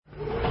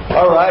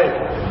All right.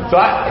 So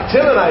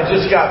Tim and I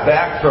just got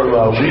back from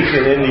a week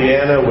in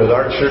Indiana with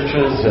our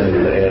churches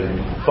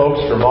and folks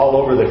from all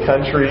over the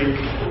country.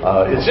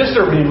 It's just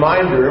a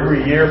reminder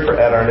every year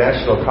at our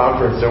national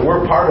conference that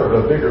we're part of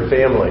a bigger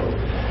family.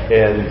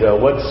 And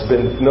what's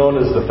been known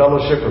as the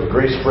Fellowship of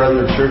Grace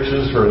Brethren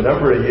Churches for a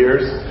number of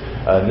years,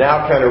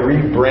 now kind of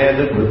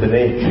rebranded with the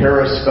name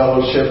Charis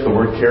Fellowship. The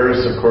word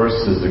charis, of course,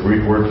 is the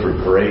Greek word for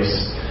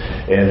grace.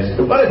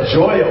 And what a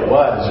joy it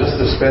was just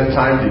to spend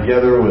time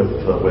together with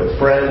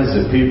friends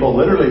and people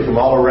literally from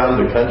all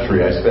around the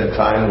country. I spent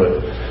time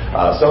with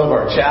some of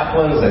our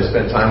chaplains. I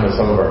spent time with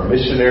some of our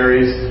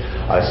missionaries.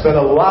 I spent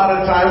a lot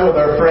of time with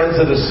our friends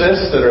at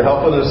Assist that are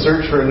helping us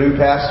search for a new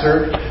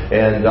pastor.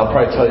 And I'll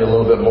probably tell you a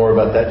little bit more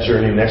about that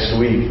journey next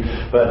week.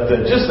 But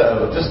just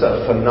a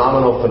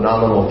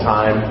phenomenal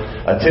time.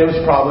 Tim's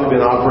probably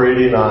been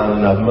operating on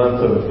a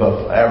month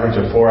of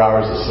average of 4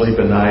 hours of sleep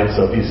a night.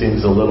 So if he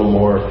seems a little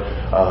more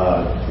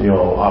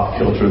off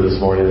kilter this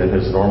morning than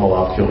his normal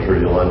off kilter,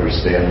 you'll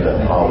understand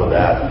all of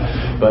that.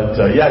 But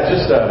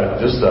just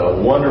a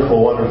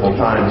wonderful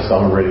time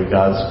celebrating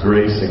God's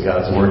grace and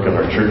God's work in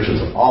our churches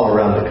all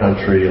around the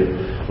country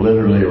and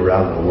literally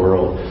around the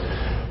world.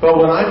 But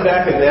when I'm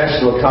back at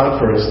national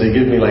conference, they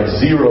give me like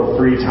zero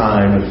free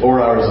time and 4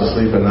 hours of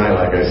sleep a night.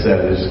 Like I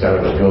said, it's just kind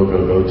of a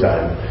go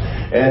time.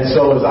 And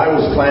so as I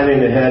was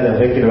planning ahead and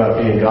thinking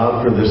about being gone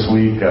for this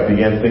week, I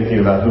began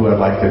thinking about who I'd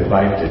like to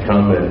invite to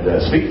come and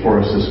speak for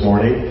us this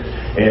morning.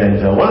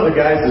 And one of the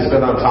guys that's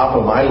been on top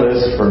of my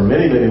list for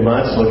many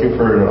months looking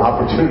for an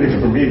opportunity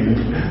for me to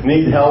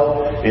need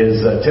help is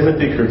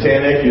Timothy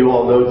Kurtanik. You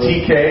all know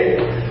TK.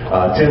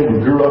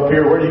 Tim grew up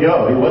here. Where'd he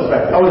go? He was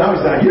back. Oh, now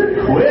he's down.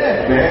 You're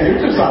quick, man.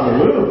 You're just on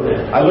the move.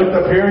 I looked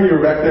up here and you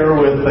were back there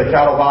with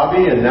Cattle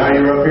Bobby, and now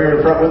you're up here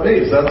in front with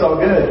me. So that's all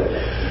good.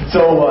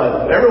 So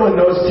everyone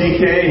knows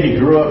TK. He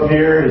grew up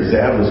here. His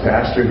dad was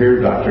pastor here,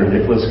 Dr.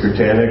 Nicholas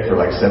Kurtanik, for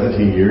like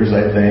 17 years,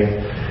 I think.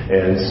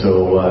 And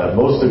so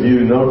most of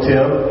you know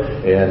Tim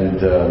and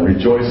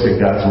rejoice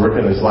in God's work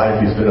in his life.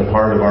 He's been a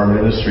part of our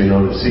ministry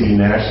known as CE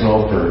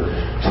National for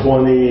 4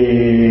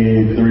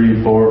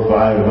 or 5.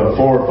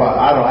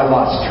 I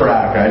lost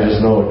track. I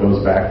just know it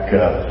goes back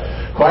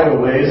quite a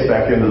ways,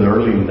 back into the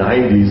early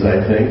 90s,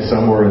 I think,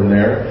 somewhere in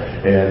there.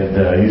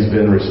 And he's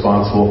been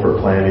responsible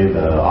for planning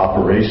the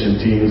operation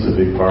teams, a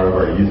big part of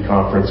our youth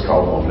conference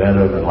called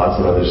Momentum, and lots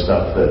of other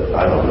stuff that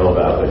I don't know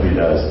about that he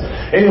does.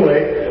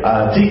 Anyway,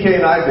 TK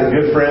and I have been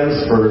good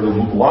friends for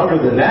longer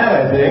than that,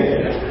 I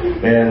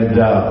think. And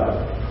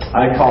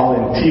I call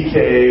him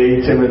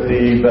TK,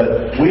 Timothy,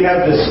 but we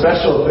have this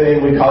special thing.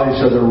 We call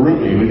each other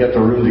roomie. We got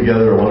to room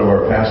together at one of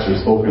our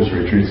pastor's focus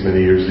retreats many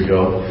years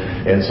ago.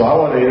 And so I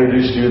want to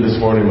introduce to you this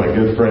morning my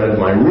good friend,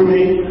 my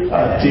roomie,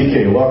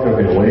 TK.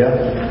 Welcome in, will ya?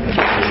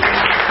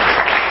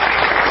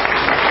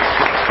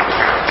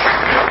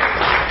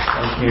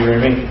 Thank you,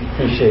 Remy.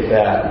 Appreciate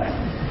that.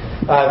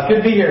 It's good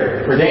to be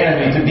here. For Dana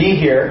and me to be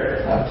here.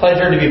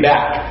 Pleasure to be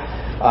back.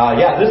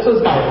 This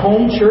was my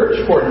home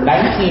church for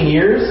 19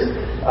 years.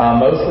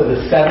 Most of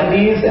the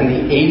 70s and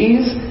the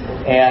 80s.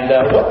 And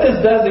what this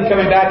does in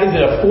coming back is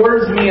it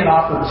affords me an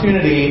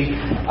opportunity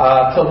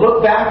to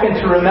look back and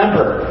to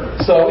remember.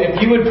 So if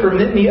you would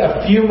permit me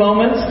a few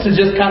moments to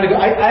just kind of go,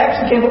 I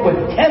actually came up with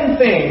 10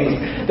 things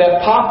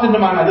that popped into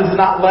my mind. This is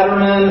not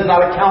Letterman, this is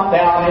not a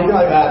countdown, anything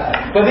like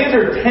that. But these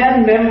are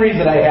 10 memories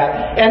that I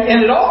had.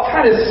 And it all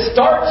kind of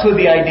starts with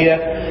the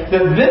idea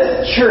that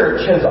this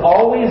church has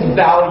always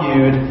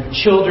valued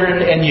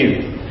children and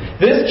youth.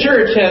 This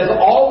church has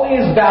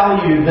always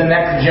valued the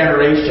next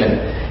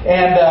generation.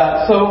 And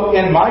so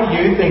in my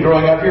youth and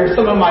growing up here,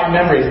 some of my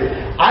memories.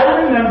 I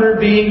remember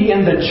being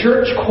in the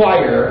church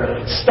choir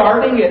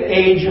starting at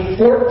age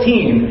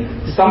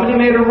 14. Somebody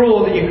made a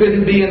rule that you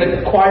couldn't be in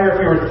the choir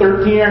if you were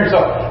 13 years old.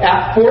 So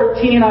at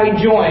 14 I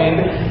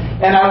joined.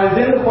 And I was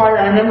in the choir.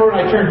 I remember when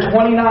I turned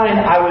 29,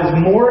 I was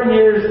more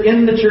years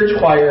in the church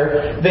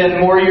choir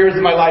than more years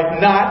of my life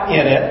not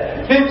in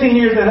it. 15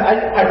 years in,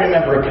 I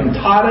remember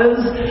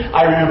cantatas.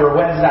 I remember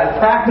Wednesday night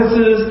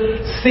practices,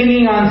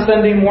 singing on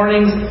Sunday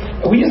mornings.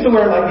 We used to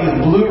wear like these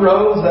blue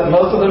robes that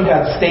most of them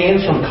had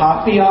stains from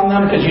coffee on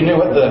them because you knew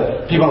what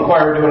the people in the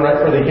choir were doing right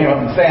before they came up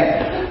and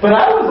sang. But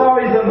I was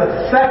always in the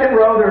second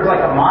row. There was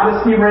like a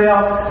modesty rail,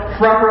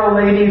 front row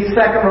ladies,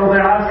 second row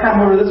there, and I was kind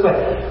of over this way.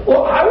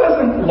 Well, I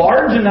wasn't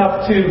large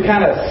enough to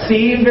kind of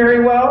see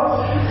very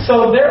well.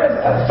 So there was,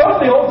 some of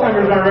the old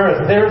timers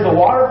remember, there was a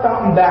water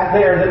fountain back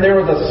there, then there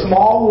was a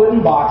small wooden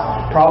box,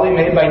 probably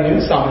made by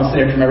Newt Summonson,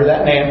 if you remember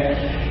that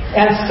name.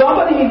 And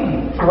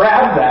somebody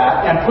grabbed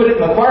that and put it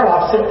in the choir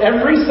loft. So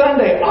every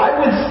Sunday I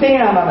would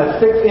stand on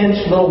a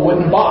 6-inch little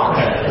wooden box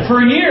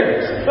for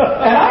years.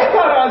 And I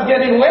thought I was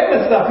getting away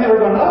with stuff. People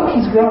were going, oh,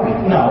 he's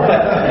growing. No.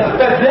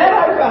 But then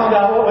I found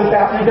out what was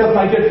happening because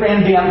my good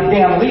friend Dan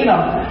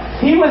Leadham,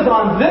 he was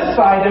on this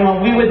side, and when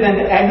we would then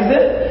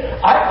exit,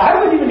 I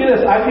would even do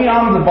this. I'd be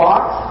on the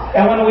box,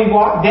 and when we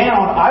walked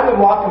down, I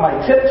would walk on my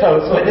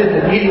tiptoes so I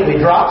didn't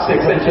immediately drop 6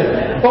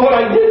 inches. But what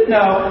I didn't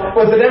know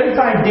was that every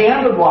time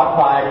Dan would walk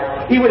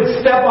by, he would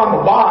step on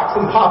the box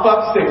and pop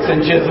up 6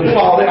 inches and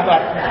fall down.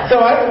 So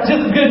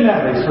just good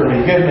memories for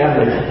me, good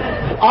memories.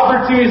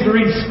 Opportunities to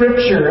read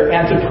Scripture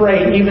and to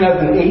pray even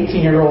as an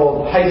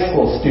 18-year-old high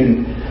school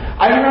student.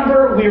 I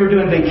remember we were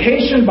doing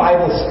vacation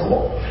Bible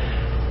school.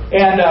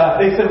 And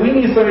they said, we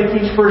need somebody to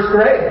teach first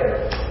grade.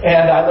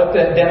 And I looked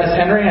at Dennis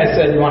Henry and I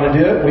said, you want to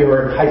do it? We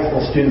were high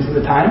school students at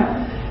the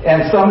time.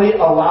 And somebody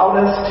allowed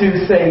us to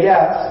say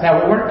yes. Now,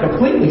 we weren't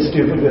completely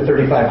stupid with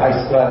 35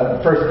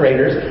 first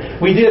graders.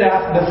 We did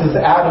ask Mrs.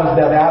 Adams,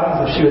 Deb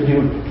Adams, if she would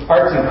do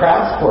arts and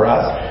crafts for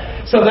us.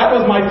 So that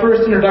was my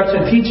first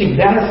introduction to teaching.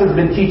 Dennis has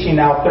been teaching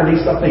now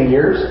 30-something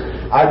years.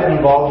 I've been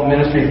involved in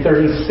ministry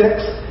 36.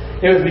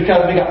 It was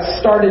because we got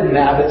started in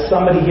that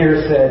somebody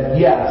here said,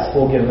 yes,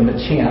 we'll give them a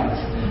chance.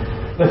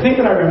 The thing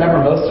that I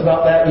remember most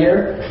about that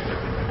year,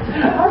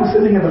 I'm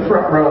sitting in the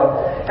front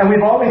row, and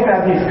we've always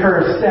had these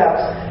curved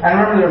steps. And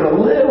I remember there was a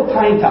little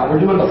tiny tot.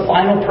 We're doing the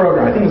final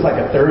program. I think it was like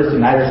a Thursday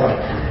night or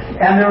something.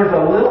 And there was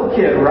a little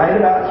kid right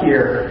about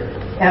here,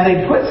 and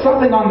they put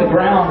something on the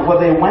ground where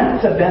they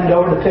went to bend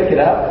over to pick it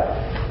up.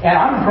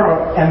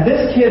 And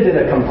this kid did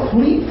a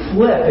complete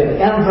flip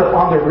and ends up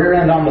on the rear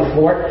end on the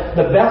floor.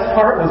 The best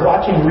part was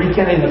watching Ree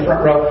Kennedy in the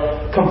front row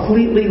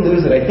completely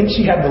lose it. I think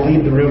she had to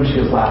leave the room. She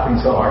was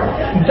laughing so hard.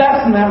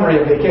 Best memory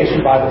of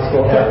Vacation Bible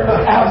School ever.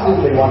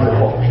 Absolutely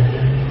wonderful.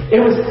 It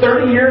was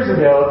 30 years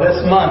ago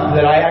this month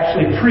that I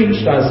actually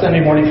preached on a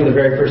Sunday morning for the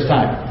very first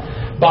time.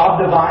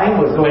 Bob Devine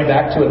was going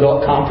back to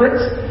adult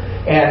conference.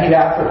 And he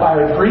asked if I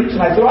would preach,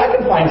 and I said, well, I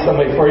can find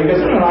somebody for you. He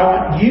goes, no, I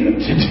want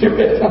you to do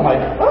it. I'm like,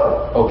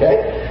 oh,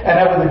 okay. And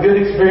that was a good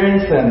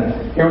experience,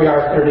 and here we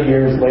are 30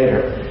 years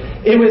later.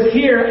 It was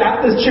here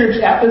at this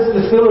church, at this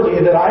facility,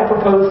 that I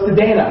proposed to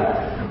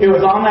Dana. It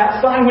was on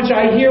that sign, which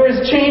I hear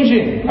is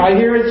changing.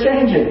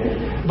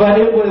 But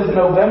it was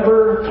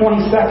November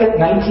 22nd,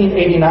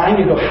 1989.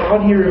 You go,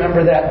 how do you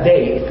remember that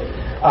date?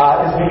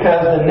 It's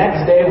because the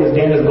next day was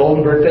Dana's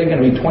golden birthday,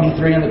 going to be 23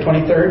 on the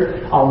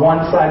 23rd. On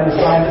one side of the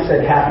sign it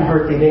said, happy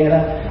birthday,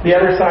 Dana. The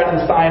other side of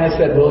the sign it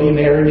said, will you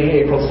marry me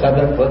April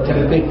 7th,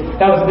 Timothy?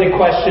 That was a big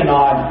question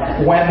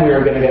on when we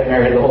were going to get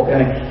married, the whole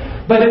thing.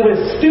 But it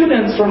was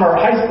students from our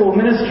high school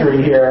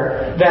ministry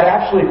here that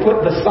actually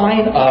put the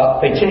sign up.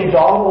 They changed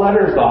all the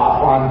letters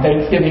off on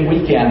Thanksgiving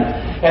weekend.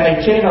 And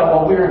they changed it.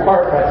 Well, we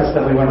required practice,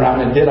 then we went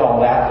around and did all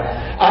that.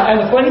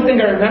 And the funny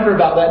thing I remember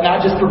about that,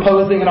 not just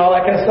proposing and all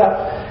that kind of stuff,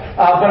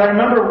 but I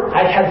remember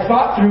I had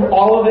thought through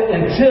all of it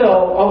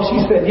until,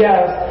 she said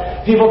yes.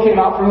 People came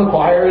out from the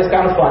choir. It was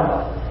kind of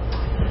fun.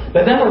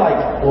 But then we're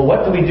like, well,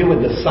 what do we do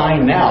with the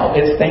sign now?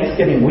 It's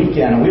Thanksgiving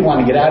weekend, and we want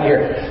to get out of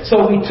here.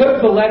 So we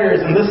took the letters,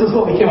 and this is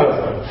what we came up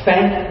with.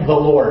 Thank the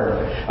Lord.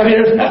 I mean,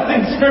 there's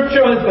nothing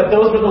scriptural, but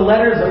those were the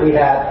letters that we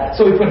had.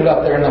 So we put it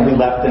up there, and then we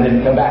left and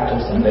didn't come back till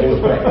Sunday. It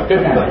was great.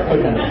 Good memory.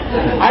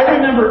 I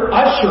remember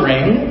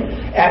ushering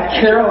at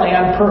Carol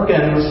Ann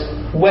Perkins'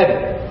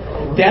 wedding.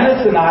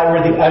 Dennis and I were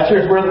the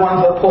ushers. We're the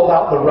ones that pulled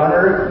out the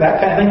runner, that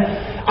kind of thing.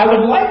 I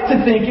would like to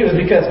think it was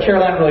because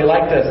Caroline really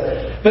liked us.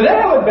 But then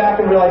I went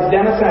back and realized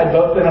Dennis and I had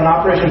both been in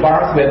Operation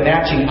Barnes. We had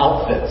matching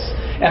outfits.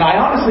 And I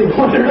honestly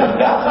wonder if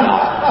that's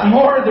not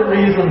more the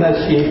reason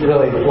that she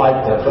really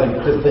liked us. Like,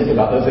 just think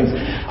about those things.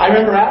 I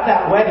remember at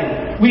that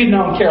wedding, we had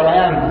known Carol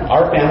Ann,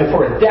 our family,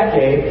 for a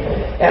decade.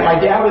 And my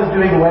dad was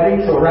doing a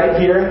wedding, so right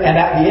here. And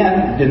at the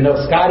end, didn't know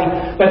Scotty,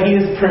 but he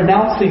is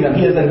pronouncing them.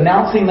 He is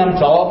announcing them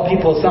to all the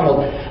people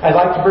assembled. I'd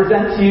like to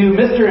present to you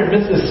Mr. and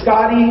Mrs.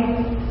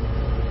 Scotty.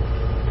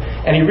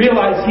 And he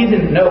realized he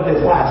didn't know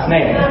his last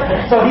name.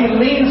 So he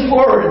leans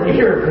forward and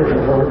hears,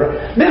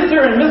 Mr.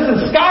 and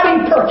Mrs.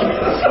 Scotty Perkins.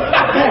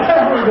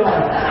 And we're going,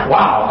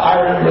 wow,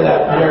 I remember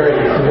that very,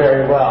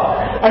 very well.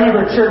 I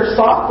remember church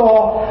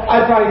softball.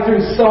 I probably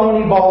threw so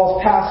many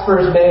balls past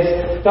first base.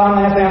 Don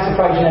Lance, I'm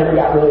surprised you never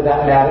got really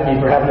that mad at me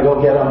for having to go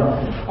get them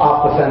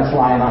off the fence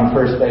line on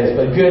first base.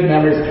 But good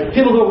memories.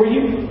 People go, were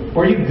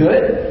you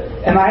good?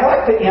 And I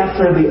like to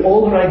answer, the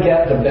older I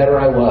get, the better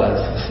I was.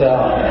 So,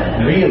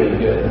 really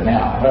good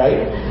now,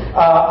 right?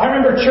 I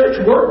remember church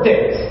work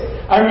days.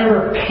 I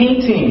remember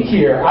painting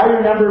here. I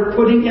remember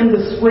putting in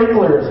the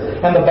sprinklers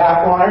in the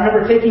back lawn. I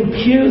remember taking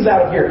pews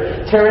out of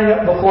here, tearing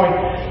up the flooring.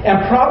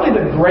 And probably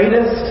the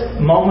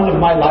greatest moment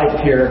of my life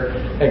here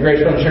at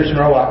Grace Front Church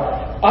in Norwalk,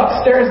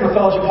 upstairs in the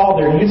fellowship hall,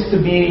 there used to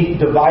be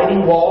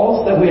dividing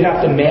walls that we'd have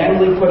to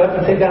manually put up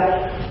and take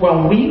down.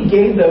 When we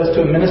gave those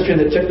to a ministry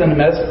that took them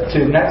to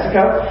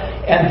Mexico,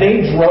 and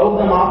they drove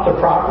them off the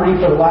property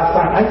for the last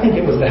time, I think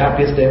it was the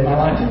happiest day of my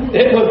life.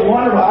 It was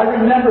wonderful. I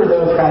remember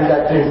those kinds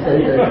of activities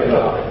very, very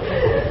well.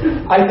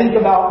 I think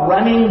about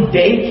running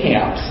day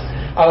camps.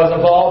 I was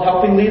involved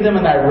helping lead them,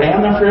 and I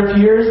ran them for a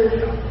few years.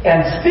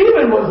 And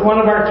Stephen was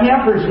one of our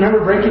campers.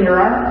 Remember breaking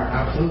your arm?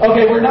 Absolutely.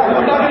 Okay, we're not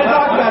going to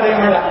talk about any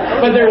more of that.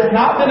 But there's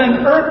not been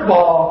an earth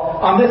ball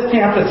on this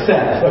campus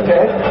since,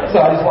 okay? So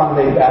I just want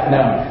to make that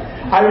known.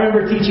 I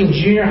remember teaching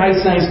junior high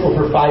Sunday school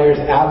for 5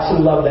 years.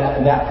 Absolutely loved that,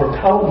 and that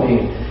propelled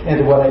me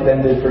into what I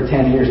then did for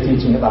 10 years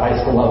teaching at the high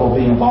school level,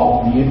 being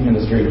involved in the youth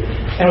ministry.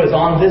 And it was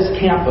on this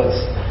campus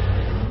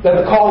that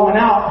the call went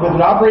out with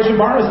an Operation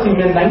Barnabas team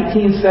in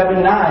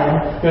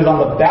 1979. It was on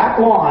the back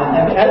lawn,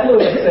 and Ed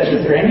Lewis said,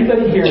 "Is there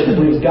anybody here that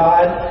believes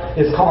God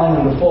is calling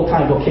them to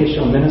full-time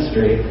vocational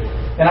ministry?"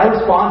 And I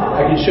responded.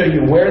 I can show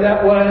you where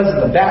that was,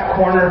 in the back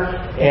corner,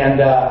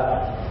 and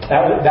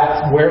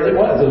that's where it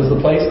was. It was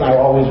the place, and I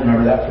will always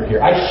remember that for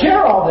here. I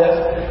share all this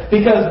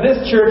because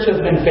this church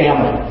has been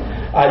family.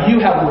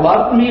 You have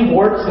loved me,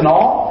 warts and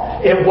all.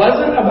 It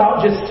wasn't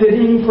about just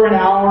sitting for an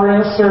hour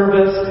in a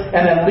service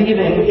and then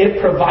leaving. It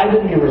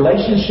provided me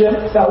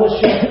relationship,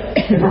 fellowship.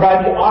 It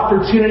provided me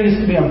opportunities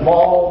to be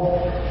involved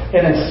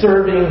and in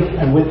serving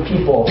and with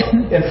people.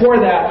 And for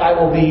that, I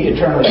will be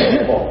eternally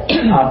grateful.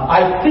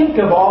 I think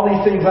of all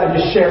these things I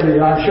just shared with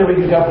you, and I'm sure we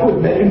could come up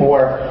with many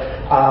more.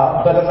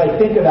 But as I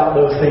think about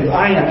those things,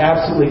 I am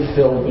absolutely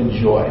filled with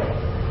joy.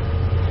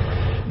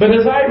 But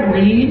as I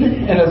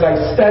read and as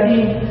I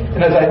study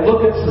and as I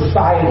look at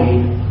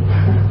society,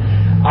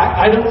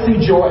 I don't see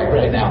joy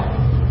right now.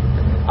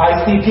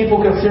 I see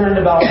people concerned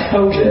about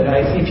COVID.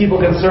 I see people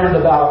concerned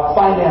about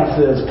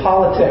finances,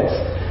 politics.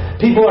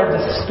 People are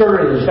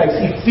discouraged. I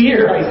see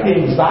fear. I see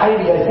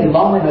anxiety. I see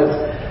loneliness.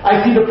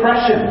 I see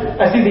depression.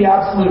 I see the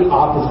absolute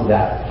opposite of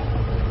that.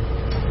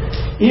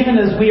 Even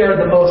as we are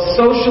the most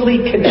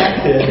socially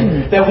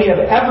connected that we have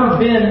ever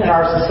been in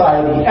our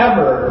society,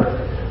 ever,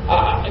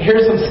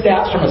 here's some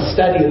stats from a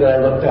study that I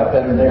looked up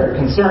and they're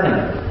concerning.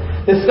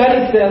 The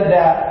study said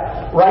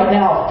that right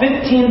now,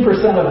 15%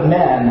 of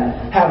men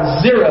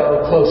have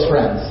 0 close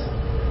friends.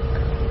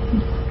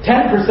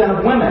 10%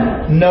 of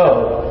women,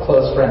 no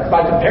close friends.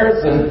 By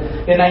comparison,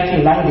 in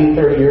 1990,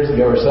 30 years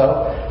ago or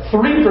so,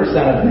 3%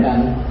 of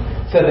men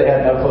said they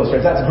had no close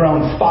friends. That's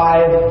grown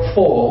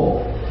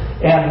 5-fold.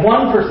 And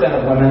 1%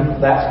 of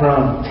women, that's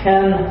grown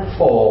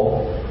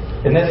 10-fold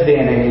in this day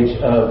and age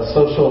of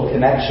social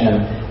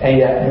connection, and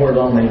yet more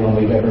lonely than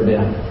we've ever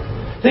been.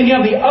 Thinking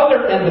on the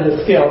other end of the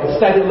scale, the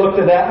study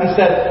looked at that and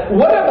said,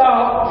 what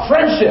about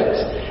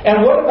friendships?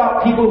 And what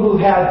about people who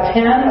had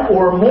 10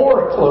 or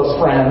more close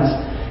friends?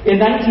 In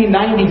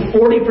 1990,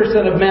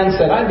 40% of men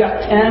said, I've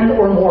got 10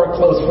 or more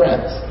close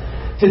friends.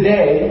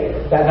 Today,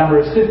 that number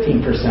is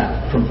 15%,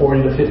 from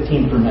 40 to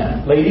 15 for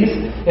men. Ladies,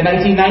 in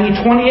 1990,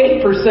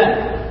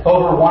 28%,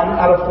 over 1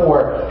 out of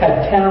 4,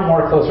 had 10 or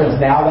more close friends.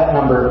 Now that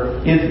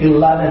number is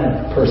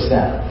 11%.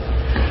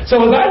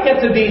 So as I get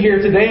to be here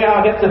today,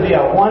 I'll get to be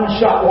a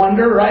one-shot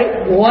wonder,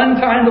 right?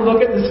 One time to look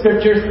at the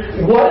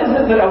Scriptures. What is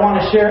it that I want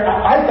to share?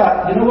 I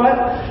thought, you know what?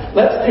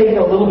 Let's take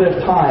a little bit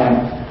of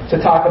time to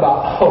talk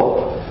about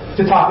hope,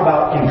 to talk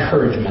about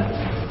encouragement.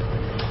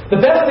 The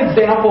best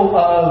example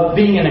of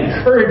being an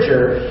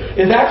encourager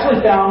is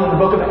actually found in the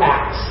book of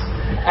Acts.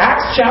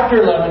 Acts chapter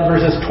 11,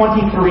 verses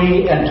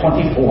 23 and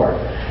 24.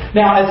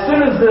 Now, as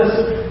soon as this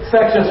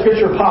section of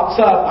Scripture pops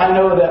up, I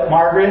know that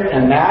Margaret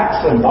and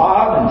Max and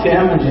Bob and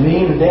Tim and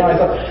Janine and Dan and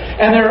myself,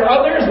 and there are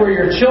others where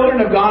your children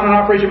have gone on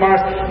Operation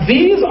Barnabas.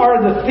 These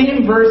are the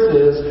theme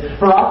verses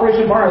for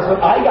Operation Barnabas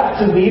that I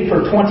got to lead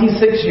for 26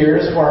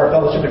 years for our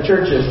Fellowship of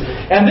Churches.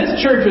 And this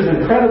church was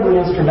incredibly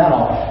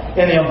instrumental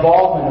in the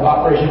involvement of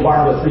Operation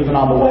Barnabas even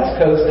on the West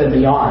Coast and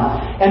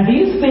beyond. And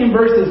these theme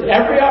verses,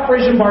 every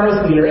Operation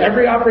Barnabas leader,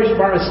 every Operation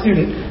Barnabas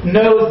student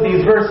knows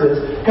these verses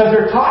because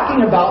they're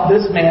talking about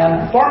this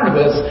man,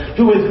 Barnabas,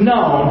 who is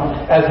known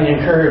as the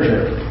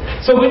encourager.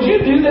 So would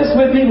you do this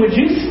with me? Would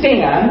you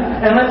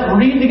stand and let's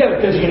read together?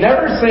 Because you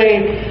never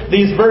say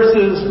these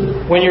verses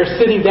when you're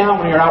sitting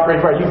down when you're operating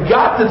Barnabas. You've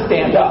got to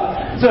stand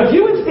up. So if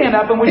you would stand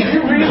up and would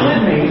you read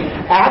with me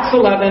Acts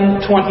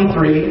 11,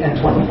 23 and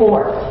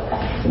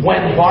 24.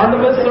 When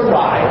Barnabas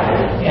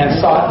arrived and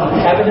saw the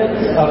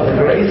evidence of the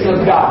grace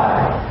of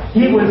God,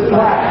 he was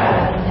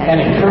glad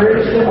and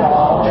encouraged them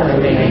all to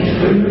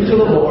remain true to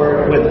the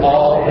Lord with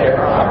all their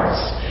hearts.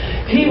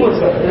 He was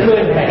a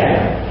good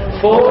man,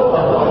 full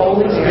of the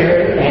Holy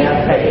Spirit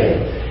and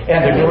faith,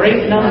 and a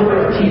great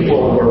number of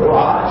people were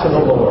brought to the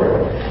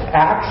Lord.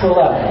 Acts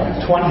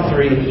 11,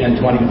 23 and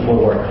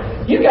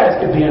 24. You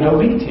guys could be an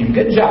OB team.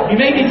 Good job. You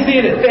may be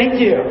seated. Thank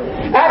you.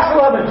 Acts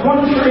 11,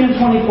 23 and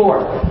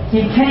 24.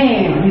 He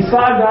came. He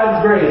saw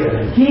God's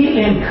grace.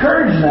 He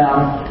encouraged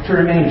them to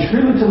remain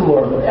true to the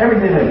Lord with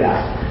everything they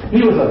got.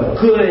 He was a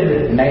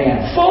good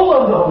man, full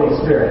of the Holy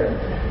Spirit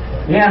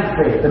and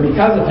faith. And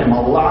because of him,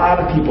 a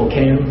lot of people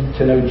came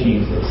to know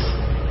Jesus.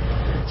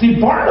 See,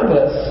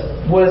 Barnabas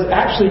was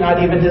actually not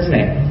even his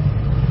name.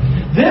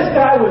 This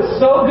guy was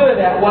so good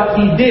at what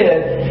he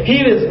did, he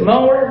is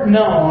more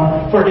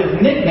known for his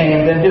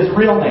nickname than his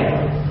real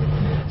name.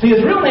 See,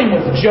 his real name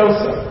was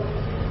Joseph.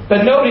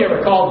 But nobody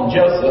ever called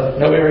him Joseph.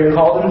 Nobody ever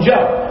called him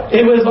Joe.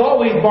 It was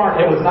always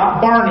Barney. It was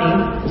not Barney.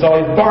 It was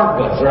always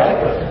Barnabas, right?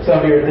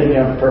 Some of you are thinking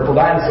of purple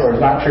dinosaurs.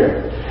 Not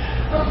true.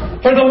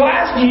 For the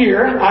last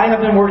year, I have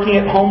been working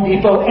at Home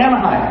Depot,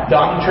 Anaheim.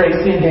 Don,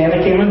 Tracy, and Dana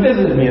came and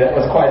visited me. That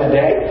was quite a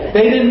day.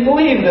 They didn't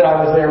believe that I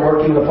was there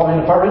working in the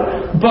plumbing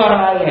department, but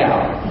I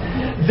am.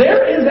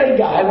 There is a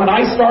guy, when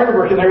I started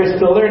working there, he's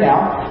still there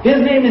now.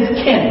 His name is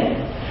Kenny.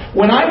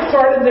 When I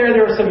started there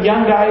were some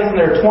young guys in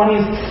their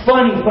 20s,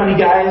 funny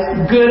guys,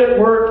 good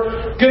at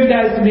work, good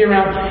guys to be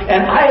around.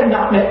 And I had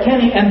not met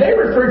Kenny, and they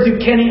referred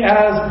to Kenny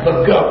as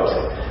the GOAT.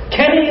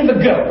 Kenny the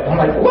GOAT. I'm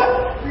like,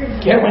 what?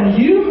 Yeah, when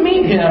you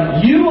meet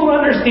him, you will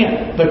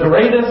understand the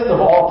greatest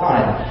of all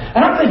time.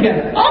 And I'm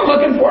thinking, I'm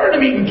looking forward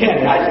to meeting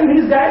Kenny. I think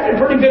these guys are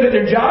pretty good at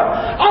their job.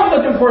 I'm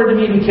looking forward to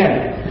meeting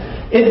Kenny.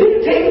 It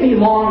didn't take me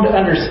long to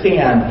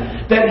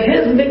understand that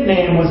his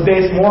nickname was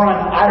based more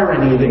on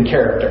irony than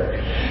character.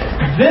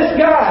 This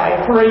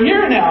guy, for a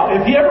year now,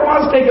 if he ever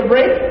wants to take a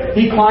break,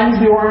 he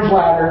climbs the orange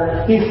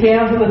ladder, he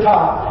stands at the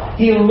top,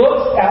 he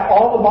looks at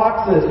all the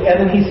boxes, and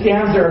then he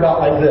stands there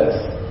about like this.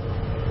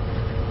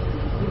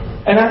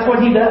 And that's what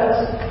he does.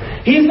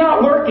 He's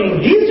not working.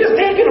 He's just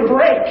taking a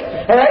break.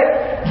 All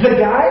right? The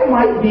guy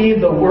might be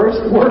the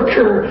worst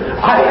worker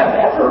I have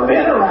ever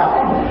been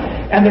around.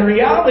 And the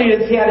reality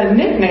is he had a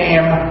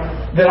nickname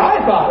that I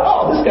thought,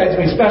 oh, this guy's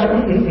going to be special.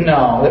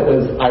 No, it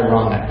was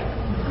ironic.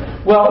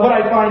 Well, what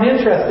I find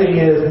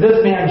interesting is this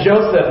man,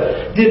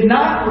 Joseph, did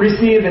not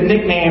receive a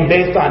nickname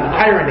based on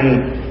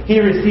irony. He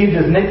received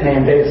his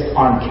nickname based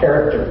on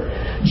character.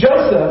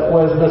 Joseph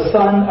was the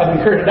son of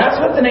encouragement.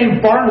 That's what the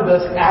name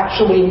Barnabas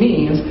actually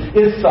means,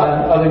 is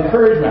son of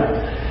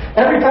encouragement.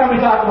 Every time we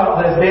talk about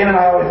this, Dan and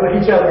I always look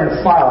at each other and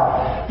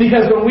smile.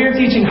 Because when we were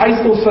teaching high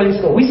school, Sunday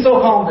school, we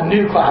still call them the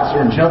new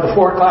classrooms. You know, the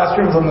 4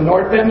 classrooms on the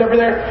north end over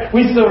there?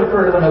 We still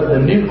refer to them as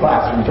the new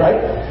classrooms,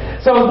 right?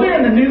 So as we were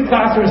in the new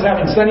classrooms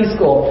having Sunday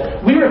school,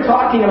 we were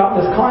talking about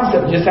this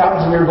concept. It just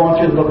happens we were going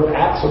through the book of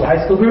Acts with the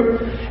high school group.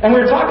 And we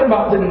were talking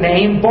about the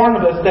name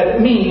Barnabas, that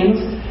it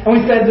means. And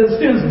we said to the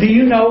students, do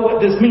you know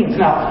what this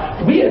means? Now,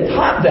 we had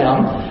taught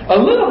them a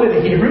little bit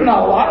of Hebrew,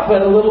 not a lot,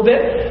 but a little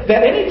bit,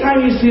 that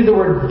anytime you see the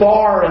word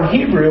bar in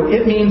Hebrew,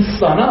 it means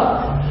son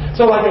of.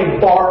 So like a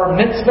bar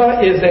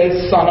mitzvah is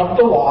a son of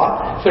the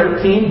law.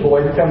 13,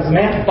 boy becomes a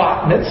man.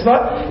 Bat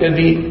mitzvah, it would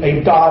be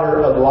a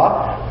daughter of the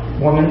law.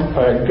 Woman,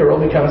 or a girl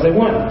becomes a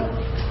woman.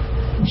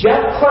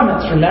 Jeff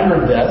Clements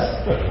remembered this,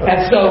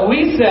 and so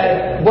we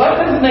said, what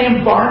does the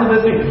name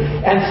Barnabas mean?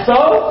 And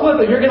so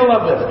flippantly, you're going to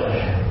love this.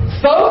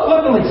 So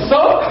flippantly,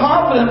 so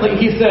confidently,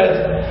 he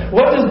says,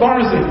 what does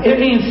Barnabas mean? It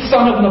means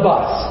son of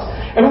Nabus.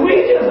 And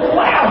we just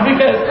laughed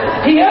because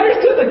he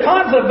understood the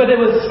concept, but it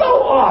was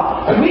so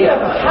off. We have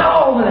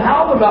howled and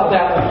howled about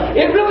that.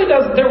 It really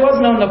does. There was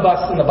no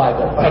Nabus in the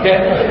Bible. Okay,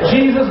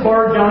 Jesus,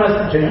 Bar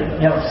Jonas,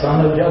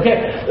 son of.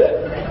 Okay,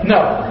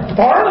 no.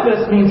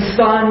 Barnabas means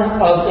son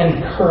of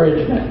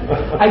encouragement.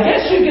 I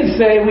guess you could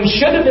say we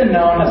should have been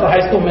known as a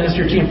high school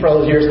ministry team for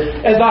all those years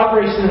as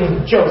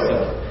Operation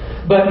Joseph,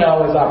 but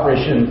no, as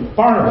Operation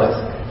Barnabas,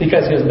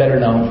 because he was better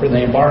known for the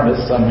name Barnabas,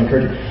 son of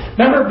encouragement.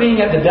 Remember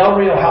being at the Del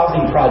Rio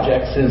housing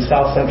projects in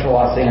South Central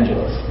Los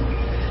Angeles.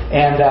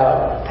 And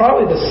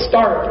probably the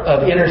start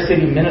of inner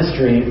city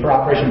ministry for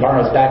Operation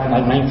Barnabas back in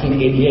like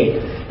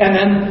 1988. And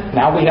then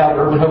now we have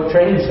Urban Hope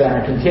Training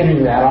Center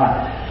continuing that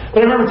on.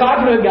 But I remember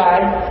talking to a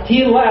guy,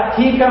 he left,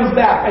 he comes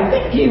back. I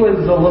think he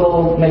was a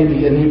little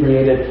maybe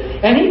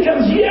inebriated. And he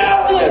comes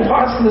yelling and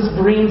talks to this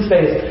green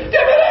face.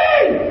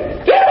 Timothy!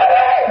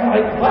 I'm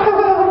like,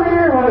 wow, over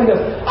here. He goes,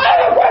 I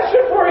have a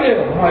question for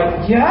you. I'm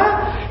like,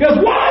 yeah? He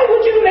goes, why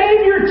would you name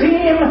your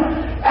team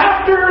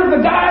after the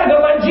guy that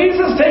let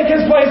Jesus take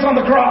his place on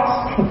the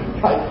cross?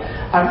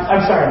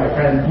 I'm sorry, my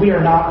friend. We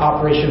are not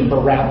Operation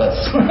Barabbas.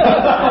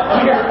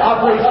 We are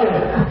Operation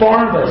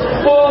Barnabas.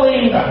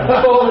 Fully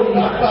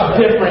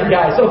different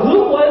guy. So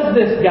who was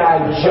this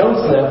guy,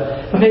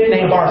 Joseph,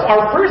 nicknamed Barnabas?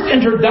 Our first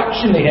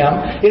introduction to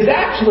him is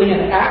actually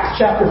in Acts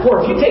chapter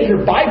 4. If you take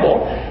your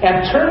Bible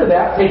and turn to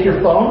that, take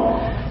your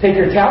phone, take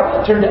your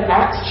tablet, turn to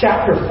Acts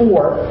chapter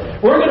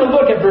 4. We're going to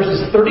look at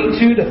verses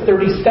 32 to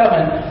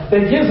 37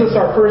 that gives us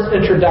our first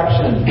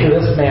introduction to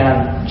this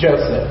man,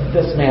 Joseph,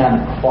 this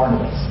man,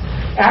 Barnabas.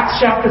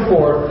 Acts chapter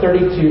 4,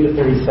 32 to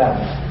 37.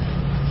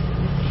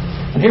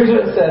 And here's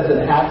what it says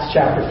in Acts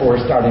chapter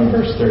 4, starting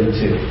verse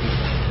 32.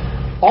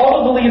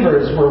 All the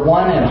believers were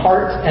one in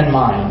heart and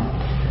mind.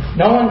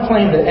 No one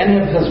claimed that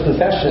any of his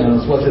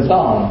possessions was his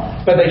own,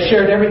 but they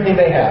shared everything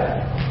they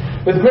had.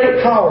 With great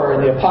power,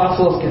 the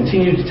apostles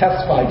continued to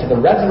testify to the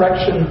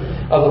resurrection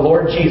of the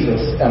Lord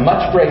Jesus, and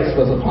much grace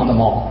was upon them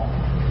all.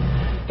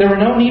 There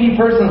were no needy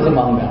persons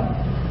among them,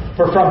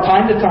 for from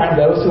time to time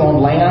those who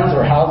owned lands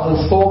or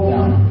houses sold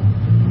them,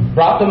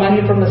 brought the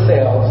money from the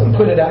sales, and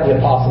put it at the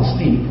apostles'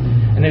 feet,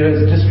 and it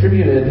was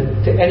distributed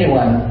to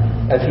anyone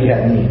as he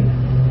had need.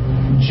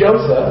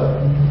 Joseph,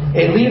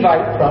 a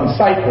Levite from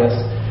Cyprus,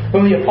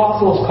 whom the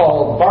apostles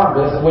called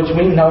Barnabas, which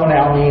we know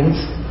now means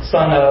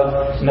son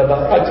of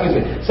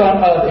encouragement,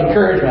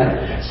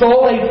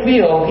 sold a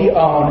field he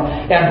owned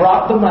and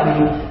brought the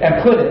money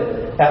and put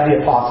it at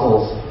the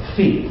apostles'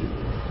 feet.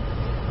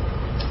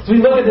 So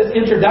we look at this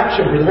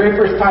introduction for the very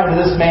first time to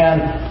this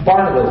man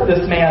Barnabas,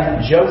 this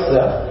man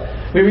Joseph.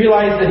 We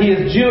realize that he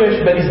is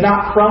Jewish, but he's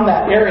not from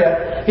that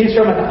area. He's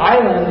from an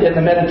island in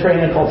the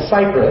Mediterranean called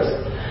Cyprus.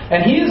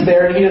 And he is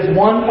there, and he is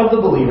one of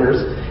the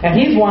believers. And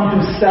he's one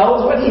who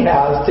sells what he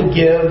has to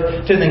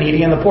give to the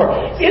needy and the poor.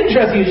 It's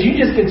interesting as you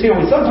just continue.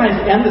 We sometimes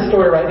end the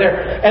story right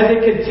there. As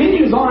it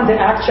continues on to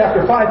Acts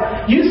chapter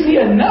 5, you see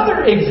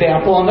another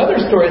example,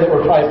 another story that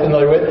we're probably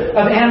familiar with,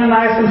 of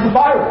Ananias and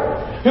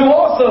Sapphira, who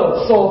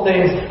also sold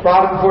things,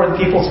 brought it before the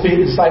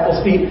disciples'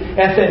 feet,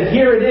 and said,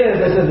 here it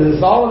is. I said, this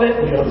is all of it.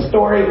 You know the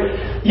story.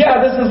 Yeah,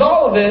 this is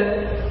all of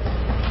it.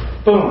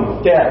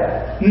 Boom,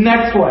 dead.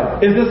 Next one.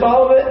 Is this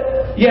all of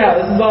it?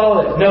 Yeah, this is all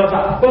of it. No, it's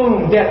not.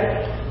 Boom,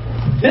 dead.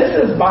 This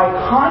is, by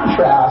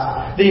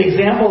contrast, the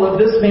example of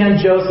this man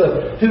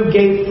Joseph, who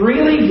gave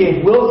freely,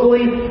 gave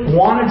willfully,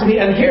 wanted to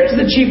be. And here's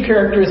the chief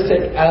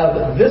characteristic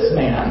of this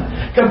man,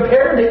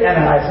 compared to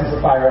Ananias and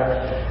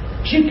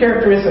Sapphira. Chief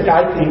characteristic,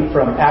 I think,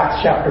 from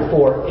Acts chapter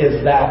 4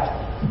 is that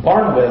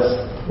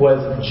Barnabas was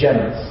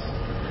generous.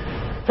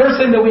 First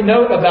thing that we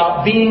note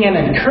about being an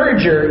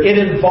encourager, it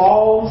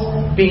involves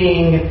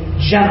being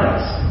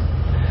generous.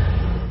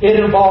 It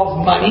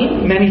involves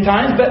money many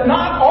times, but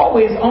not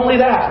always only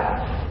that.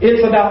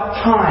 It's about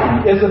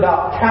time. It's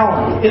about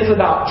talent. It's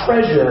about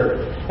treasure.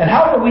 And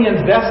how are we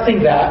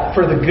investing that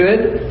for the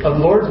good of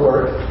the Lord's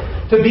work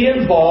to be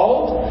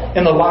involved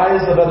in the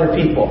lives of other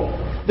people?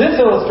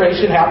 This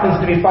illustration happens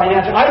to be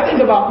financial. I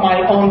think about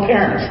my own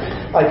parents.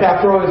 Like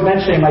Pastor was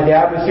mentioning, my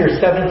dad was here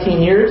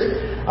 17 years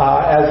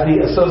as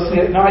the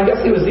associate. No, I guess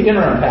he was the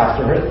interim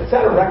pastor. Is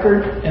that a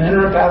record? An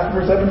interim pastor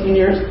for 17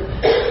 years?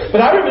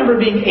 But I remember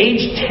being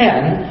age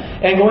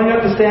 10 and going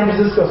up to San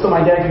Francisco so my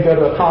dad could go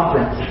to a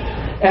conference.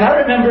 And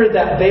I remember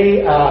that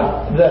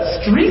the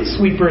street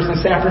sweepers in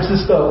San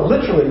Francisco,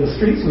 literally the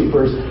street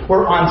sweepers,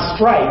 were on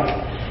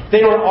strike.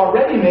 They were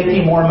already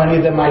making more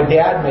money than my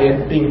dad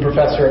made being a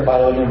professor at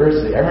Biola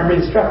University. I remember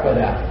being struck by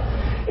that.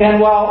 And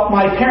while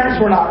my parents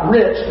were not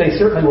rich, they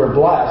certainly were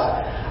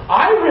blessed.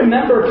 I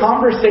remember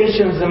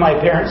conversations in my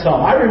parents'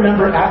 home. I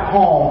remember at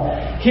home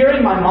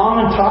hearing my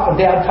mom and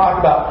dad talk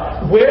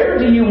about, where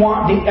do you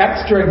want the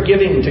extra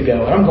giving to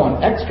go? And I'm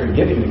going, extra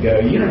giving to go?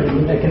 You don't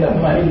even make enough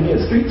money to be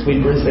a street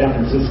sweeper in San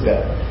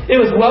Francisco. It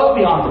was well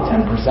beyond the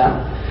 10%.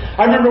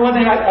 I remember one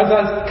thing, as I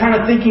was kind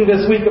of thinking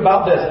this week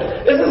about this.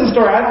 This is a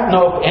story I don't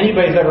know if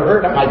anybody's ever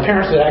heard of. My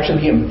parents would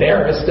actually be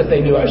embarrassed if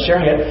they knew I was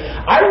sharing it.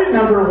 I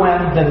remember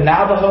when the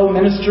Navajo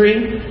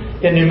ministry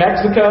in New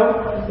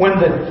Mexico, when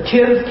the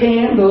kids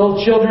came, the little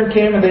children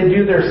came, and they'd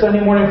do their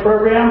Sunday morning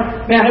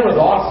program. Man, it was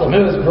awesome.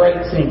 It was great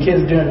seeing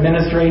kids doing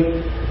ministry.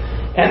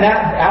 And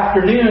that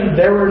afternoon,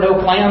 there were no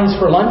plans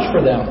for lunch for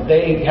them.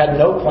 They had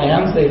no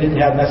plans. They didn't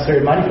have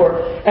necessary money for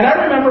it. And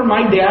I remember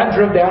my dad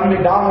drove down to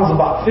McDonald's and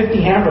bought 50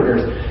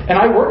 hamburgers. And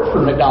I worked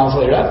for McDonald's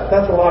later.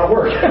 That's a lot of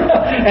work.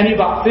 And he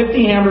bought 50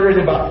 hamburgers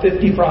and bought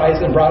 50 fries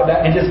and brought it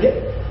back and just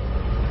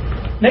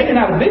maybe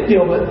not a big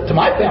deal, but to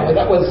my family,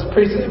 that was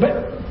pretty.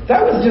 But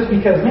that was just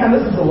because, man,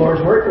 this is the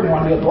Lord's work. We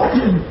want to be a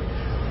blessing.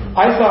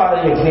 I saw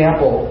the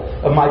example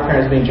of my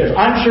parents being generous.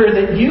 I'm sure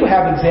that you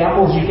have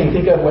examples you can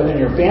think of, whether in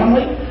your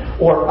family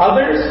or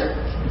others.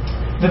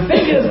 The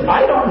thing is,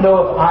 I don't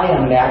know if I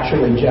am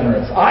naturally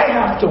generous. I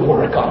have to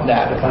work on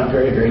that, if I'm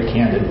very, very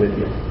candid with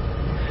you.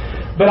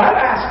 But I've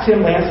asked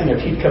Tim Lansing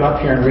if he'd come up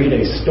here and read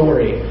a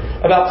story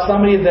about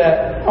somebody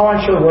that,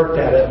 I'm sure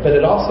worked at it, but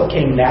it also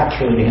came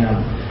naturally to him,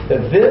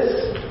 that this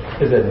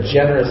is a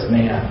generous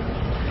man.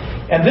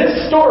 And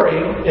this story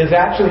is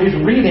actually, he's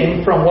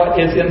reading from what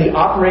is in the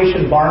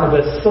Operation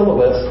Barnabas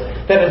syllabus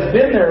that has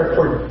been there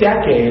for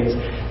decades,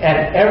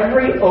 and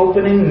every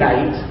opening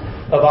night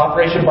of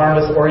Operation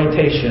Barnabas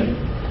orientation,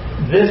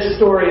 this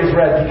story is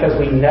read because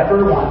we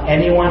never want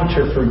anyone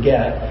to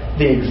forget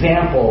the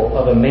example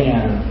of a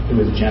man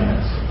who was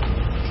generous.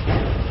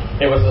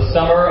 It was the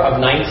summer of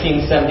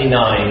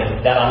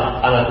 1979 that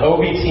an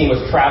OB team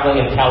was traveling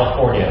in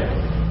California.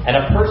 And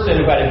a person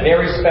who had a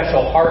very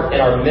special heart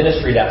in our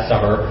ministry that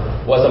summer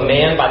was a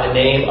man by the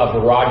name of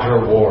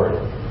Roger Ward.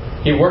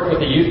 He worked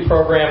with the youth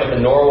program at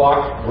the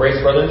Norwalk Grace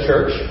Brethren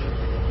Church.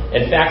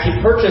 In fact, he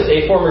purchased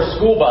a former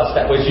school bus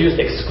that was used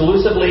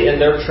exclusively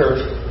in their church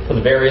for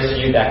the various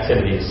youth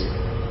activities.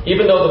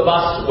 Even though the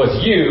bus was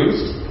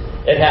used,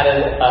 it had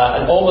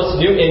an almost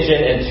new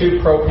engine and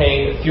 2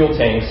 propane fuel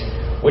tanks,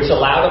 which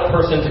allowed a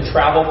person to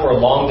travel for a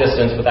long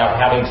distance without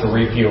having to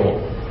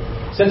refuel.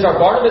 Since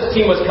our Barnabas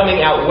team was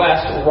coming out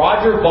west,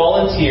 Roger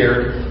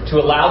volunteered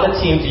to allow the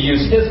team to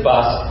use his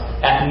bus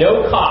at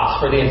no cost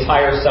for the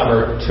entire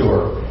summer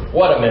tour.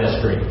 What a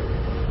ministry.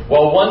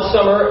 Well, one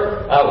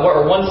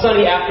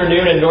sunny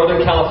afternoon in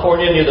Northern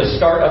California near the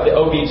start of the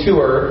OB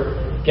tour,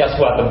 guess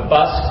what? The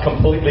bus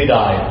completely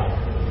died.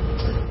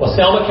 Well,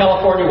 Selma,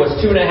 California was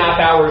 2.5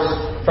 hours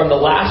from the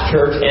last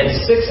church and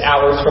 6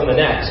 hours from the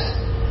next.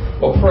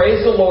 Well,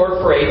 praise the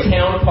Lord for a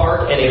town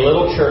park and a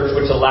little church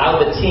which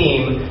allowed the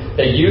team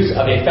the use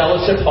of a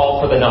fellowship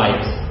hall for the night.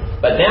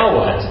 But now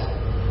what?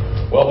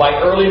 Well, by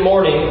early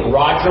morning,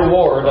 Roger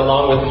Ward,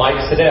 along with Mike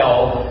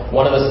Siddell,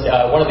 one of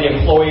the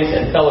employees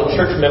and fellow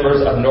church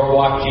members of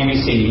Norwalk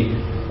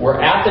GBC, were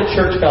at the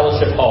church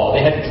fellowship hall.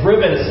 They had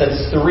driven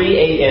since 3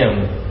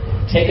 a.m.,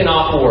 taken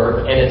off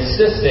work, and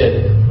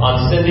insisted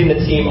on sending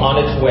the team on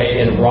its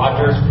way in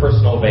Roger's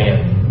personal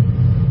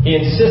van. He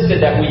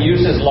insisted that we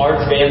use his large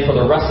van for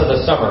the rest of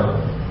the summer.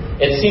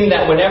 It seemed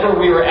that whenever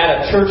we were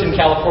at a church in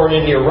California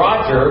near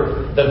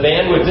Roger, the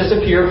van would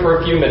disappear for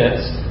a few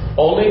minutes,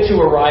 only to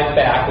arrive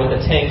back with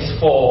the tanks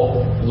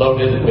full,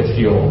 loaded with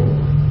fuel.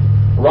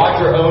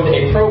 Roger owned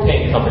a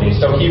propane company,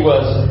 so he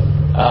was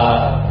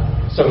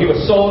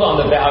sold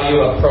on the value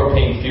of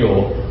propane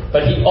fuel.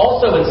 But he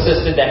also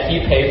insisted that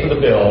he pay for the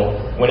bill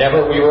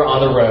whenever we were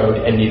on the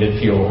road and needed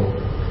fuel.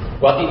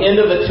 Well, at the end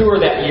of the tour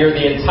that year,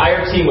 the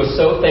entire team was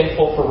so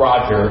thankful for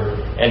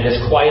Roger and his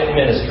quiet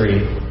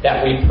ministry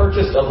that we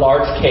purchased a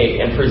large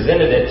cake and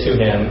presented it to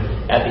him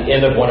at the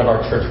end of one of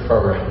our church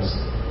programs.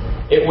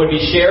 It would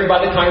be shared by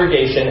the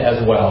congregation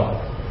as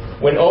well.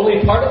 When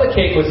only part of the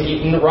cake was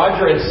eaten,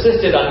 Roger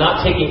insisted on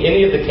not taking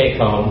any of the cake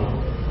home,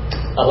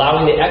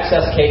 allowing the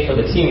excess cake for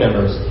the team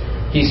members.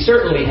 He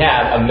certainly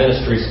had a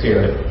ministry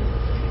spirit.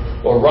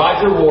 Well,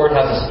 Roger Ward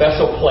has a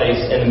special place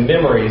in the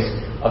memories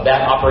of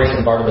that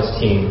Operation Barnabas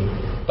team.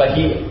 But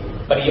he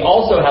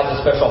also has a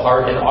special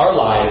heart in our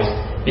lives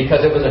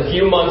because it was a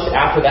few months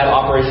after that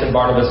Operation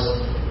Barnabas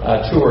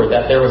tour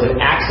that there was an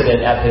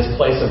accident at his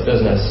place of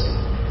business.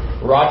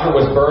 Roger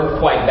was burned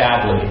quite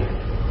badly.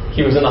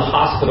 He was in the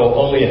hospital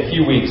only a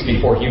few weeks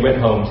before he went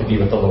home to be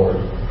with the Lord.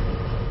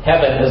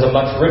 Heaven is a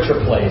much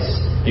richer place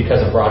because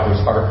of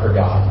Roger's heart for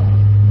God.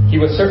 He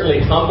was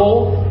certainly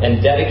humble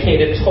and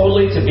dedicated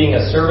totally to being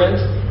a servant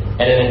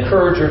and an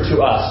encourager to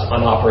us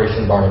on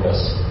Operation Barnabas.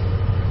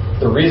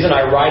 The reason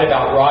I write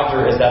about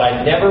Roger is that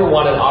I never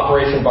want an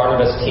Operation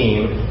Barnabas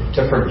team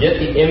to forget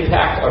the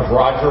impact of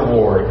Roger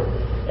Ward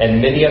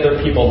and many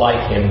other people like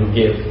him who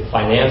give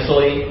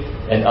financially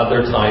and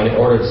other time in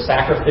order to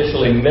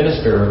sacrificially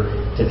minister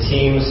to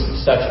teams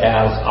such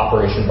as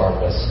Operation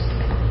Barnabas.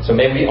 So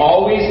may we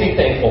always be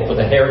thankful for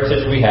the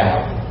heritage we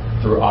have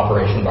through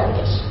Operation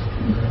Barnabas.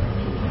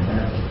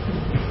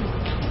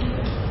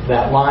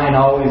 That line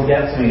always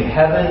gets me.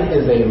 Heaven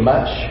is a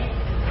much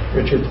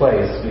richer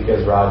place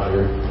because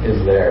Roger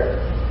is there.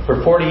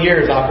 For 40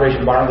 years,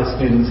 Operation Barnabas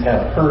students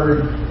have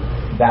heard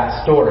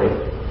that story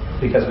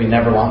because we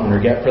never want them to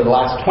forget. For the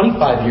last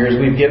 25 years,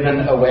 we've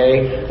given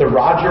away the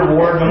Roger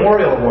Ward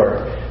Memorial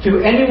Award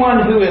to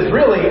anyone who has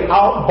really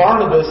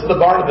out-Barnabas the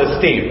Barnabas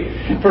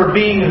team for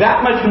being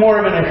that much more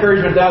of an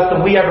encouragement to us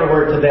than we ever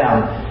were to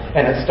them.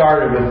 And it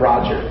started with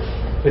Roger,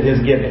 with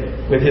his giving,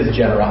 with his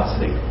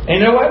generosity. And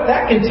you know what?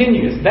 That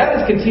continues. That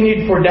has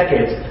continued for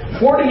decades.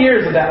 40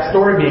 years of that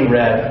story being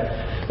read.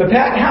 But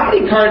Pat, how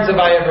many cards have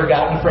I ever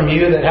gotten from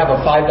you that have a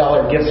 $5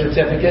 gift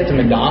certificate to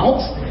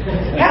McDonald's?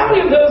 How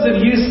many of those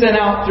have you sent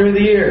out through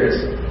the years?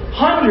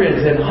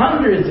 Hundreds and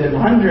hundreds and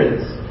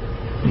hundreds.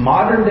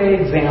 Modern day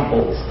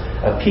examples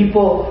of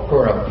people who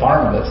are a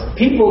Barnabas,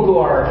 people who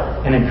are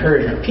an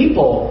encouragement,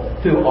 people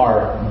who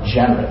are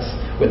generous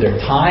with their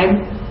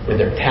time, with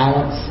their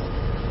talents,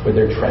 with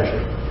their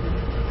treasure.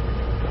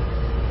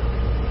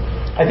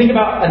 I think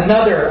about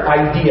another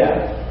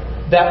idea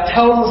that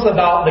tells us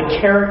about the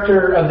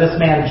character of this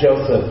man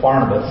Joseph,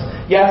 Barnabas.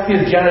 Yes, he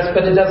is generous,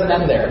 but it doesn't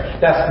end there.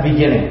 That's the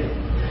beginning.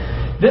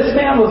 This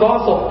man was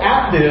also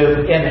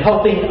active in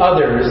helping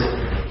others.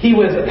 He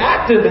was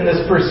active in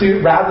this pursuit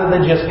rather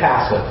than just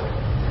passive.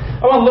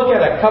 I want to look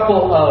at a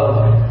couple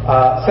of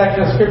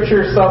sections of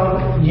Scripture.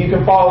 Some you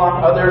can follow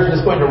on, others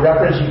just going to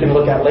reference you can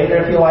look at later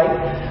if you like.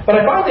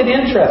 But I find it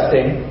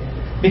interesting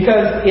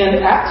because in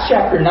Acts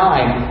chapter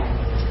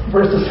 9,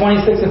 verses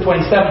 26 and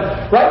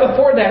 27, right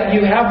before that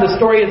you have the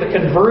story of the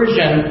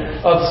conversion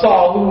of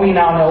Saul, who we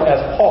now know as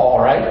Paul,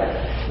 right?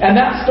 And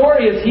that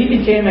story is he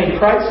became a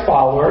Christ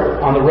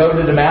follower on the road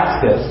to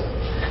Damascus.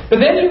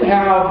 But then you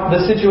have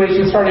the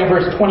situation starting in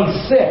verse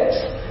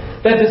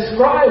 26 that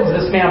describes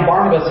this man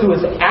Barnabas who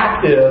was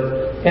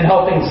active in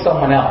helping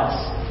someone else.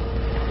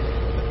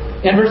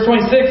 In verse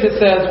 26 it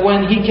says,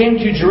 when he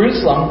came to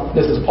Jerusalem,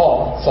 this is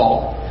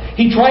Saul,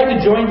 he tried to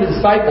join the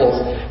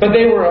disciples, but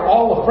they were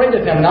all afraid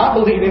of him, not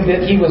believing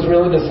that he was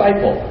really a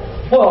disciple.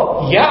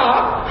 Well,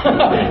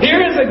 yeah,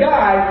 here is a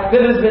guy that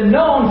has been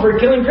known for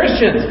killing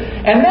Christians.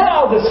 And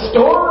now the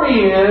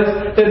story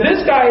is that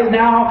this guy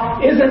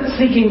isn't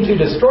seeking to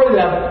destroy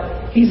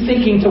them. He's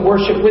seeking to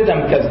worship with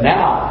them because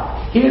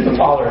now he is a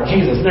follower of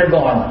Jesus. And they're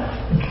going,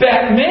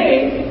 bet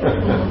me.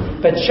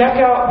 But check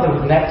out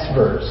the next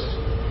verse.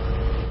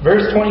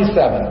 Verse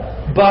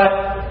 27. But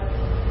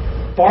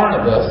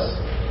Barnabas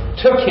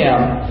took him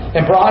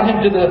and brought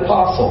him to the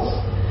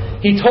apostles.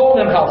 He told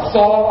them how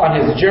Saul on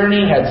his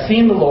journey had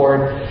seen the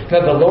Lord,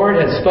 that the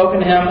Lord had spoken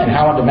to him, and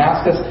how in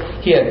Damascus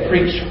he had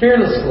preached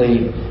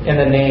fearlessly in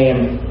the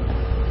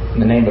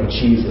name of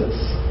Jesus.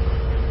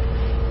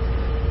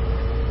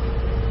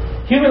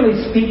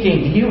 Humanly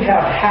speaking, you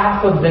have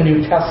half of the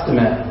New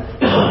Testament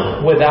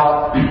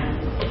without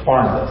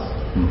Barnabas.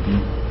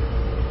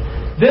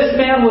 This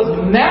man was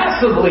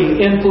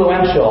massively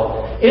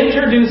influential,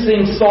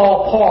 introducing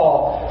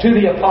Paul to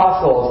the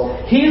apostles.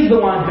 He's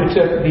the one who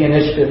took the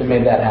initiative and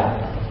made that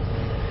happen.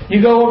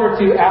 You go over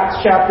to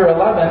Acts chapter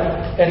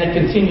 11, and it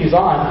continues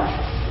on.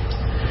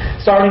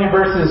 Starting in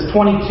verses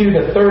 22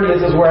 to 30,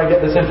 this is where I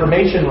get this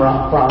information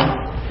from,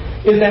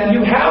 is that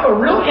you have a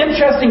real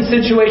interesting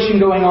situation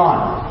going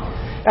on.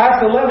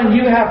 Acts 11,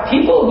 you have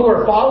people who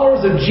are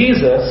followers of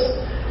Jesus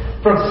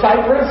from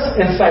Cyprus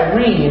and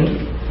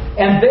Cyrene,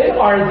 and they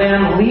are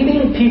then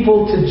leading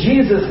people to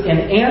Jesus in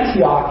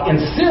Antioch in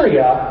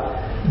Syria.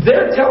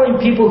 They're telling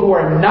people who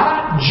are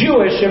not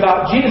Jewish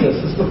about Jesus.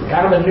 This is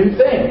kind of a new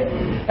thing.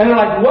 And they're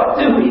like, what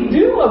do we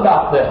do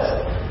about this?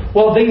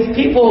 Well, these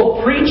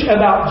people preach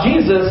about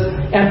Jesus,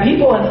 and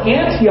people in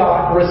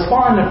Antioch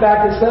respond. In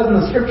fact, it says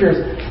in the Scriptures,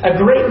 a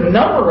great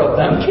number of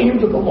them came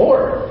to the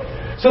Lord.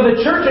 So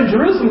the church in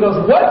Jerusalem goes,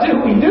 what do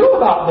we do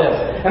about this?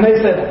 And they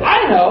said,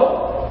 I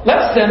know,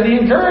 let's send the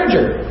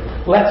encourager.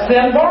 Let's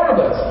send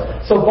Barnabas.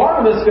 So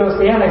Barnabas goes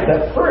to Antioch,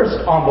 but first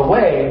on the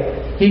way,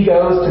 he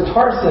goes to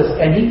Tarsus,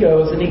 and he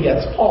goes and he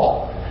gets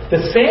Paul.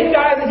 The same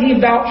guy that he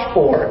vouched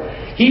for,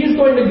 he's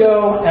going to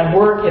go and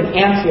work in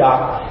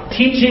Antioch,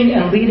 teaching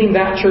and leading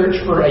that church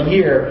for a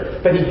year,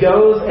 but he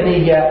goes and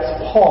he gets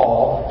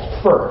Paul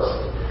first.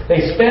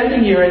 They spend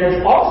a year, and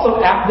it's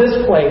also at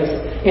this place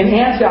in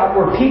Antioch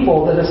where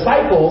people, the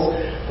disciples,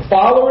 the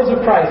followers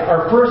of Christ,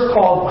 are first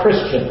called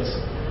Christians.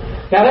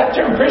 Now that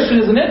term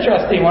Christian is an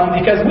interesting one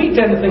because we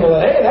tend to think, well,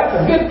 hey, that's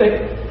a good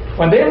thing.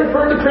 When they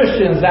referred to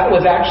Christians, that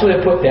was actually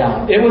a put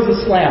down. It was a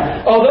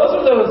slam. Oh, those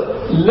are those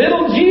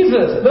little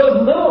Jesus,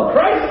 those little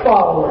Christ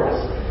followers.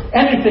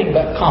 Anything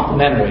but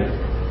complimentary.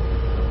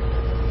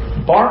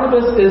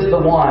 Barnabas is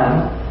the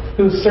one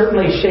who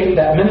certainly shaped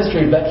that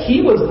ministry, but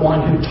he was the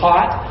one who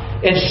taught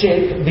and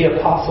shaped the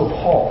Apostle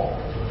Paul.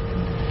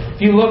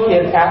 If you look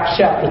at Acts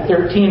chapter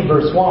 13,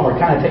 verse 1, we're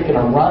kind of taking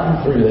a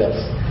run through this.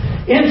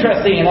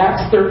 Interesting, in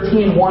Acts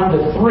 13,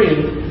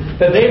 1-3,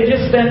 that they've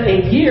just spent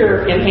a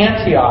year in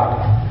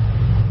Antioch.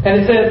 And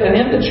it says, and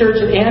in the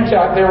church at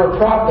Antioch there were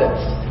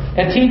prophets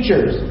and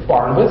teachers.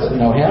 Barnabas, you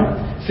know him.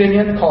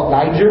 Simeon, called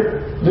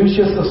Niger.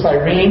 Lucius of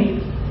Cyrene.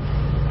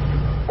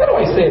 How do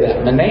I say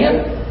that?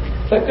 Manaen?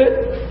 Is that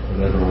good?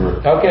 That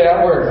works. Okay,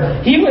 that works.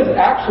 He was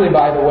actually,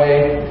 by the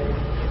way,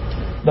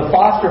 the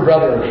foster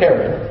brother of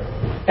Herod.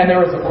 And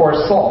there was, of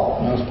course, Saul.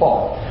 That was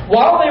Paul.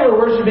 While they were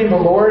worshiping the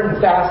Lord and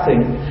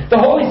fasting,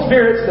 the Holy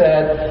Spirit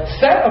said,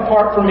 set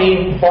apart for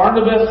me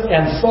Barnabas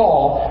and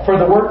Saul for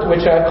the work to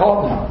which I have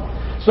called them.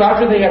 So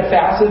after they had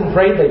fasted and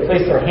prayed, they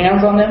placed their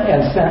hands on them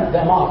and sent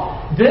them off.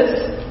 This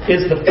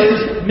is the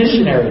first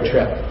missionary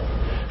trip.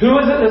 Who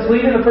is it that's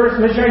leading the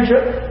first missionary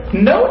trip?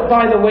 Note,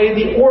 by the way,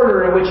 the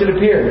order in which it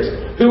appears.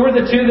 Who were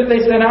the two that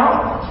they sent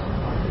out?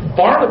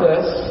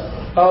 Barnabas,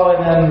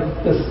 and then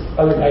this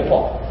other guy,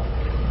 Paul.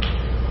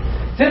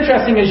 It's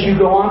interesting as you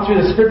go on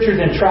through the Scriptures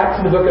and track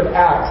through the book of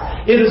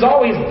Acts, it is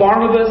always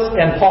Barnabas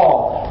and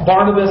Paul,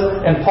 Barnabas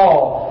and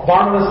Paul,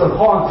 Barnabas and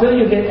Paul, until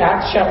you get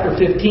Acts chapter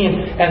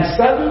 15, and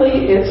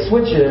suddenly it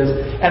switches,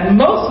 and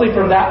mostly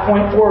from that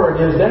point forward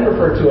it is then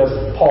referred to as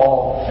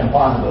Paul and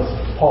Barnabas,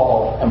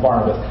 Paul and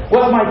Barnabas.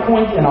 What's my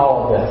point in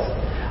all of this?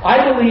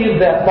 I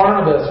believe that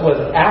Barnabas was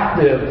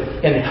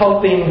active in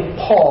helping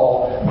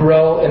Paul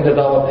grow and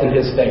develop in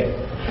his faith.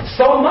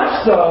 So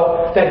much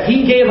so that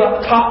he gave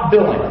up top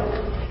billing.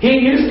 He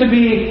used to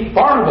be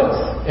Barnabas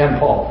and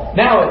Paul.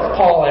 Now it's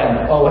Paul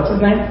and, what's his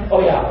name?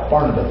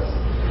 Barnabas.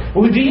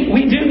 We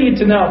do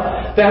need to know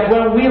that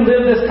when we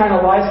live this kind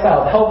of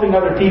lifestyle, helping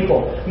other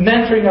people,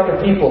 mentoring other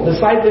people,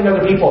 discipling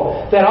other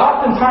people, that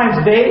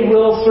oftentimes they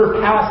will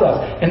surpass us.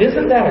 And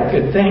isn't that a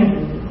good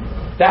thing?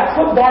 That's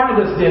what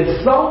Barnabas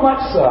did, so much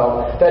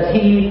so that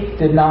he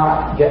did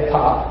not get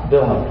top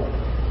billing.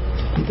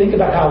 You think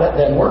about how that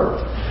then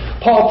worked.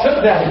 Paul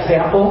took that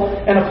example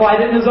and applied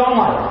it in his own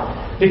life.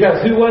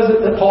 Because who was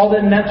it that Paul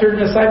then mentored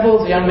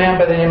disciples? A young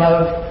man by the name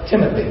of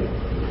Timothy.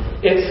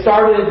 It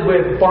started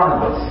with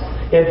Barnabas.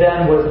 It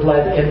then was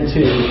bled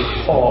into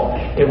Paul.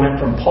 It went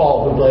from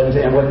Paul, who bled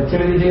into, and what did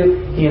Timothy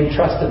do? He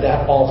entrusted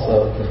that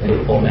also to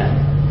faithful men.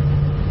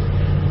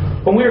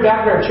 When we were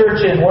back at our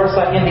church in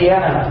Warsaw,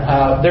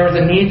 Indiana, there was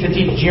a need to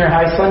teach junior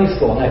high Sunday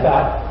school. And I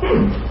thought,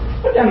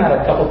 I've done that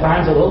a couple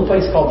times, a little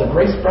place called the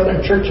Grace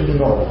Brethren Church of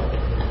the Norwood.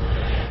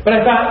 But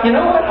I thought, you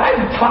know what?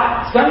 I've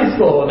taught Sunday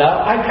school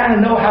enough. I kind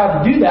of know how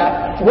to do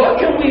that. What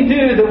can we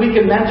do that we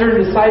can mentor,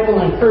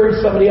 disciple, and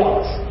encourage somebody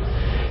else?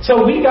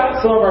 So we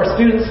got some of our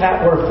students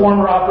that were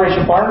former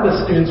Operation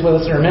Barnabas students with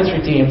us in our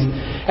ministry teams.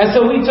 And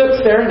so we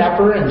took Sarah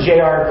Nepper and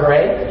J.R.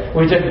 Gray.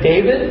 We took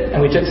David,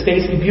 and we took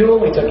Stacy Buell,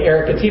 we took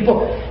Erica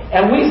Teeple.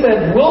 And we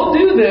said, we'll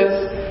do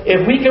this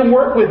if we can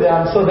work with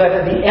them so that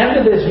at the end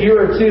of this year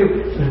or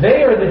two,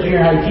 they are the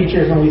junior high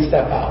teachers and we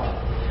step out.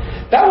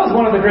 That was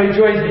one of the great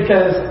joys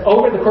because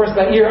over the course of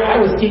that year, I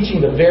was teaching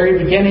the very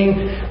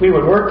beginning. We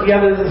would work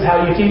together. This is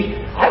how you teach.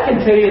 I can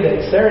tell you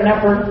that Sarah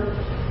Nepper,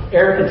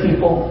 Erica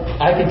Teeple,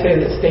 I can tell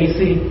you that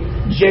Stacy,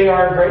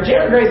 J.R. Gray.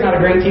 J.R. Gray's not a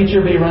great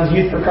teacher, but he runs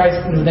Youth for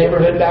Christ in the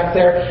neighborhood back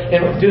there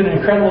and doing an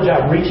incredible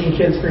job reaching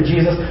kids for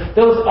Jesus.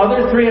 Those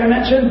other three I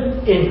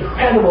mentioned,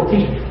 incredible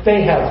teachers.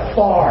 They have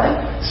far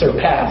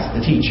surpassed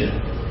the teacher.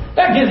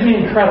 That gives me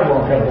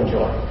incredible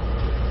joy.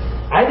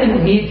 I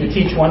didn't need to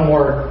teach one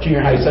more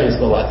junior high Sunday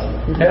school lesson.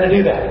 How to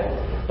do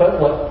that.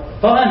 But what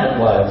fun it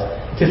was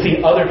to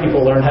see other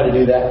people learn how to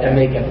do that and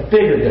make a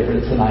bigger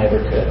difference than I ever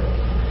could.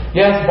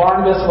 Yes,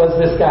 Barnabas was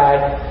this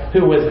guy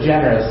who was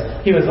generous.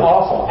 he was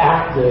also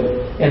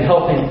active in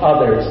helping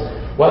others.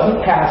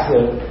 Wasn't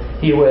passive,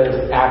 he was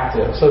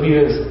active. So he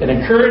was an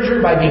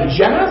encourager by being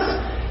generous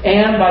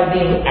and by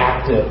being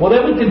active. Well,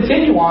 then we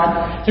continue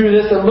on through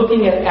this and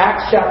looking at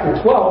Acts chapter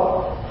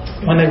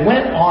 12. When they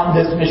went on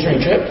this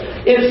missionary trip,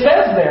 it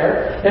says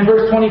there in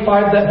verse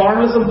 25 that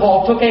Barnabas and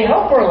Paul took a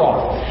helper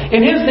along. And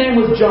his name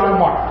was John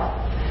Mark.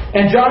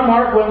 And John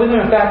Mark went with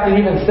him. In fact,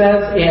 it even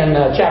says in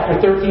chapter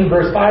 13,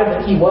 verse 5,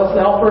 that he was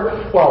the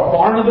helper while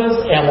Barnabas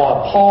and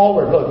while Paul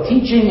were both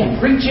teaching and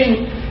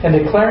preaching and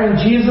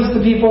declaring Jesus to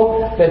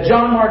people, that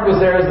John Mark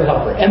was there as the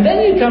helper. And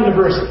then you come to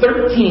verse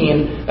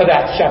 13 of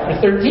Acts chapter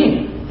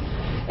 13.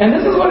 And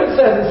this is what it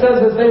says. It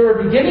says, as they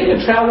were beginning to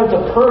travel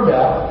to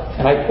Perga,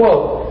 and I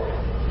quote,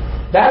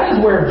 that is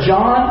where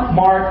John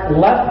Mark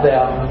left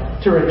them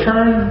to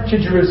return to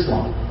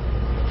Jerusalem.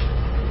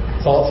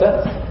 That's all it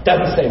says.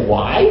 Doesn't say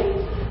why.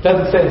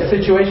 Doesn't say the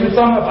situation.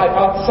 Some have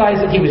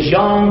hypothesized that he was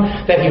young,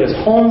 that he was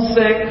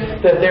homesick,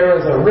 that there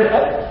was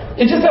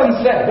it just doesn't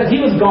say. But he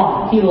was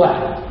gone. He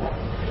left.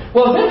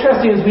 Well, what's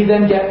interesting is we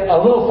then get a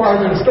little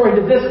farther in the story.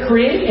 Did this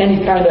create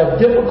any kind of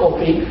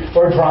difficulty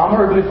or drama,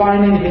 or do we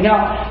find anything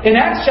out? In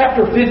Acts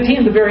chapter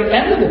 15, the very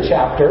end of the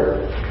chapter,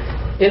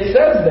 it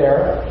says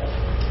there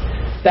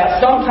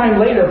that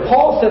sometime later,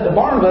 Paul said to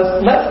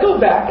Barnabas, let's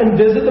go back and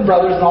visit the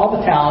brothers in all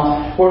the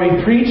towns where we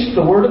preached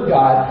the Word of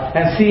God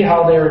and see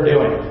how they were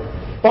doing.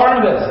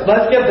 Barnabas,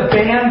 let's get the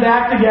band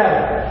back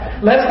together.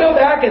 Let's go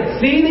back and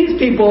see these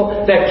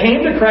people that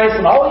came to Christ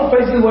and all these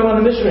places went on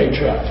a missionary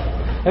trip.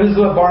 And this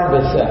is what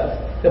Barnabas said.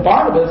 That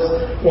Barnabas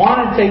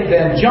wanted to take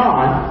then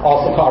John,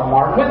 also called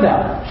Mark, with them.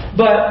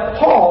 But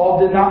Paul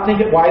did not think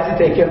it wise to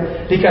take him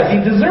because he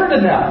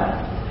deserted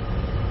them.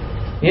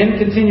 He didn't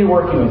continue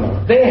working with them.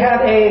 They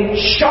had a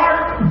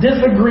sharp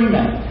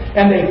disagreement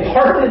and they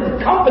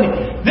parted company.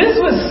 This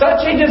was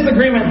such a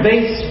disagreement,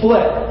 they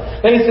split.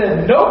 They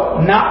said,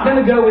 nope, not going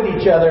to go with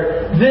each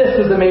other. This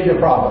is the major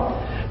problem.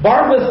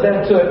 Barnabas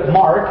then took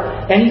Mark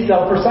and he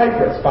sailed for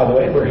Cyprus, by the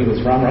way, where he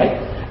was from, right?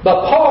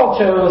 But Paul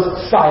chose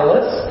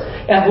Silas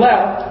and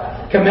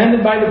left, commended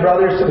by the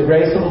brothers to the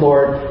grace of the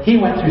Lord. He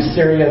went through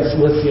Syria and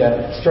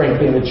Cilicia,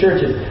 strengthening the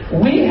churches.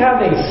 We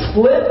have a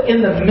split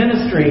in the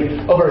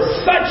ministry over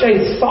such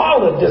a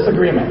solid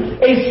disagreement,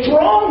 a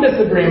strong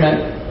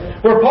disagreement,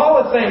 where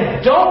Paul is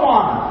saying, don't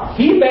want him.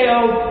 He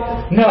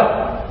bailed,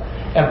 no.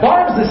 And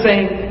Barnabas is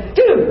saying,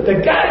 dude, the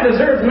guy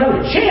deserves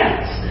another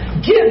chance.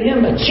 Give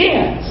him a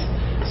chance.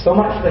 So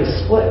much they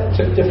split,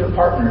 took different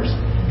partners,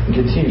 and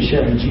continued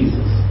sharing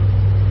Jesus.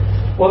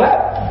 Well,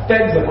 that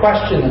begs a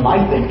question in my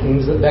thinking.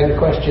 Does it beg a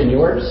question in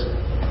yours?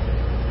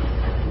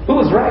 Who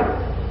was right?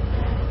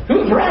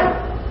 Who was right?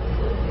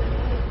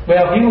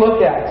 Well, if you look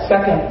at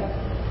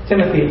 2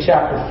 Timothy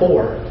chapter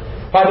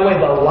 4, by the way,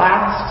 the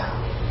last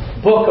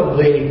book of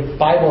the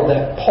Bible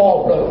that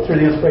Paul wrote through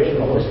the inspiration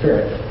of the Holy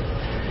Spirit.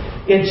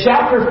 In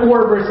chapter 4,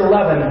 verse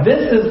 11,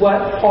 this is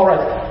what Paul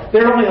writes.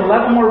 There are only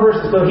 11 more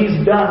verses, so he's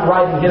done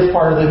writing his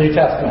part of the New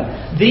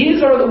Testament.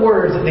 These are the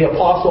words that the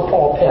Apostle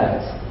Paul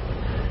pens.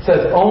 It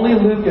says, only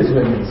Luke is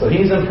with me. So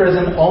he's in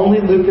prison,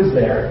 only Luke is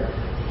there.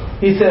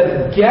 He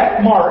says,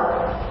 get Mark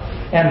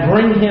and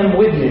bring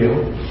him with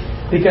you,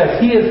 because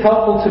he is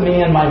helpful to me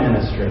in my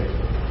ministry.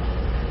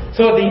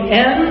 So at the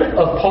end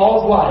of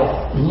Paul's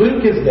life,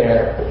 Luke is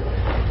there.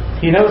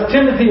 He knows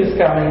Timothy is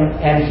coming,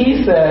 and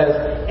he says,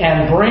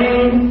 and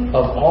bring,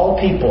 of all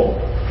people,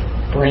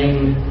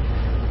 bring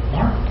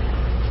Mark.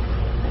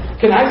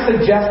 Can I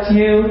suggest to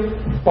you,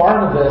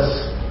 Barnabas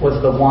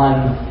was the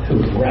one who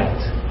was right.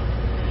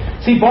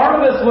 See,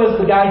 Barnabas was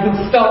the guy who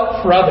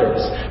felt for others.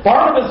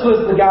 Barnabas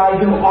was the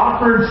guy who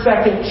offered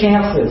second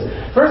chances.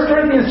 1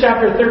 Corinthians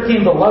chapter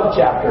 13, the love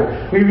chapter.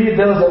 We read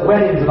those at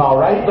weddings and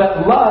all, right?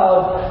 But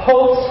love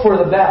hopes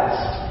for the best.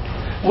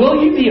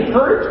 Will you be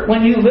hurt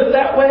when you live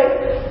that way?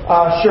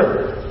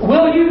 Sure.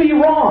 Will you be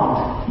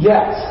wronged?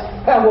 Yes,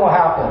 that will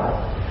happen.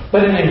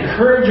 But an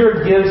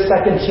encourager gives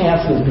second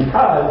chances,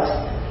 because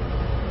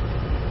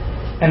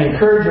an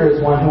encourager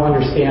is one who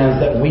understands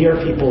that we are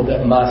people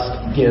that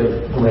must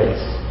give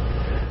grace.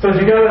 So as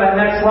you go to that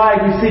next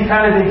slide, you see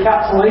kind of the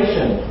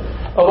encapsulation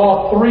of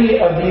all three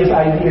of these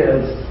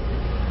ideas.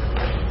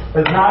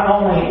 But not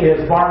only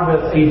is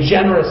Barnabas a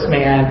generous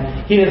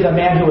man, he is a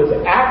man who is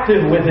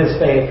active with his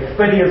faith,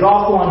 but he is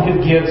also one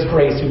who gives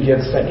grace, who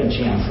gives second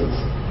chances,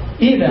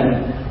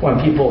 even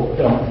when people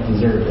don't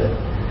deserve it.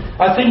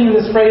 I was thinking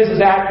this phrase is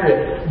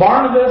accurate.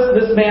 Barnabas,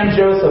 this man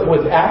Joseph,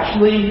 was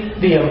actually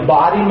the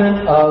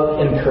embodiment of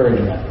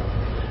encouragement.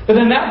 But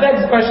then that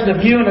begs the question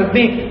of you and of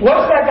me.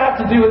 What's that got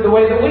to do with the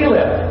way that we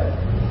live?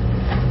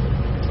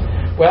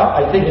 Well,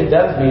 I think it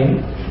does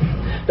mean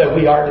that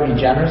we are to be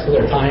generous with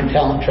our time,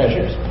 talent,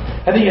 treasures.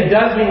 I think it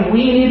does mean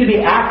we need to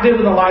be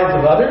active in the lives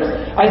of others.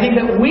 I think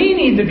that we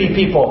need to be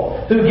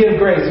people who give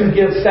grace, who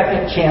give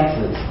second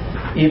chances,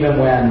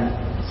 even when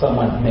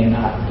someone may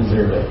not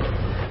deserve it.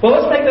 Well,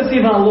 let's make this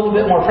even a little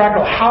bit more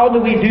practical. How do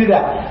we do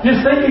that?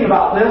 Just thinking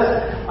about this,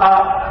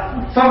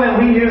 something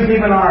we use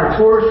even on our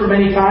tours for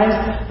many times,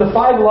 the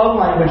 5 love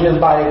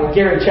languages by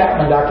Gary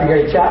Chapman, Dr.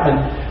 Gary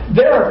Chapman.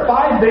 There are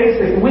 5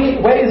 basic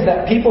ways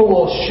that people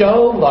will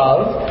show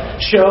love,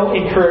 show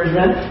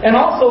encouragement, and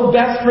also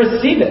best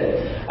receive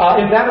it.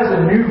 If that is a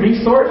new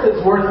resource,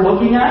 it's worth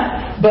looking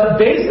at. But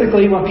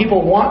basically, when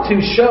people want to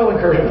show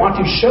encouragement, want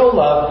to show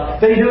love,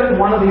 they do it in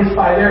one of these 5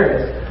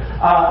 areas.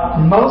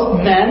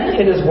 Most men,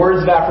 it is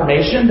words of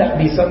affirmation. That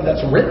would be something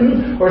that's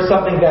written or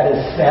something that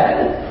is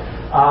said.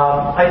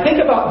 I think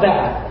about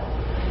that.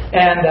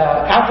 And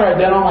after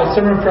I'd done all my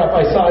sermon prep,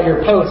 I saw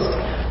your post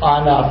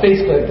on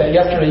Facebook that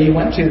yesterday you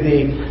went to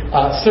the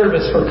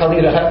service for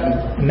Kalita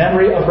Hutton,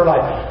 memory of her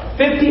life.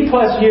 50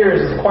 plus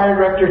years as choir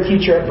director,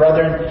 teacher at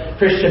Brethren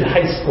Christian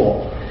High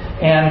School.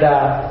 And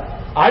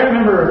I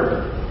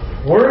remember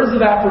words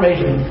of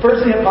affirmation.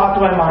 First thing that popped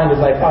to my mind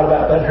as I thought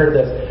about that and heard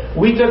this.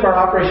 We took our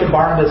Operation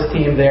Barnabas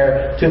team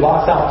there to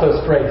Los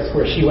Altos Grace,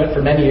 where she went for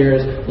many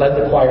years, led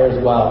the choir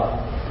as well.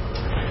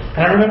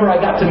 And I remember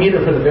I got to meet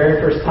her for the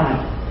very first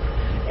time.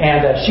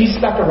 And she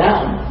stuck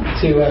around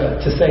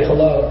to say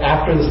hello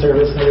after the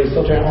service. There was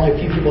still only a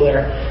few people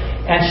there.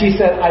 And she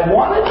said, I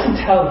wanted to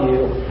tell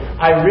you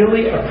I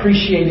really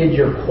appreciated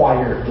your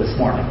choir this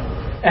morning.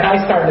 And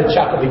I started to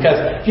chuckle because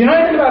if you know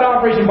anything about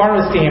Operation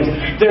Barnabas teams,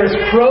 there's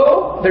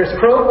crow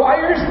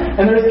choirs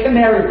and there's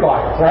canary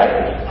choirs,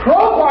 right?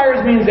 Crow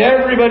choirs means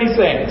everybody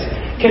sings.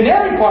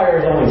 Canary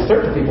choirs only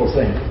certain people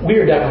sing. We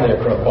are definitely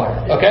a crow choir,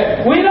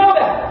 okay? We know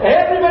that.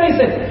 Everybody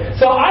sings.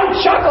 So I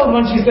chuckled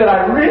when she said,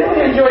 I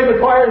really enjoyed the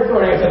choir this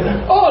morning. I said,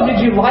 oh, did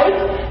you like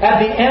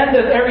at the end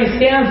of every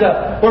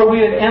stanza where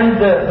we would end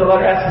the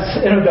letter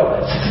S and it would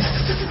go,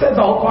 that's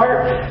the whole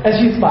choir? And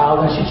she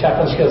smiled and she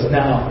chuckled. She goes,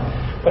 no.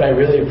 What I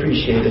really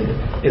appreciated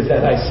is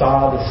that I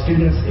saw the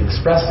students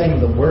expressing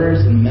the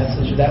words and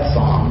message of that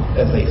song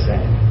as they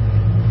sang.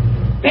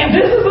 And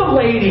this is a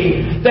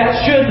lady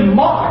that should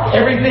mock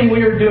everything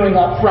we are doing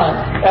up front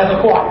as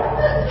a choir.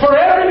 For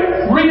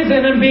every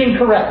reason and being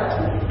correct.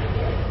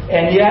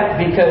 And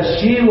yet, because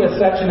she was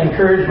such an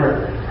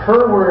encourager,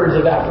 her words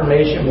of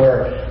affirmation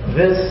were,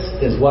 this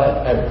is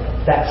what,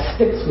 that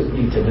sticks with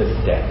me to this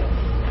day.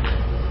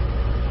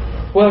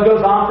 Well, it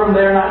goes on from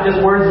there, not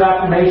just words of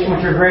affirmation,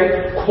 which are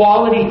great.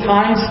 Quality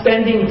time,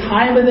 spending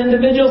time with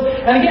individuals.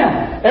 And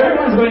again,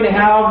 everyone's going to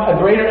have a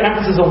greater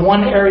emphasis on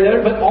one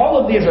area, but all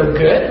of these are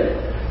good.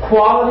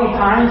 Quality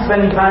time,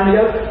 spending time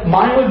together.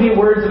 Mine would be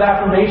words of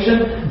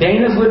affirmation.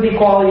 Dana's would be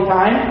quality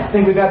time. I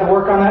think we've had to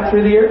work on that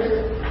through the years.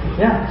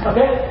 Yeah,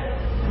 okay.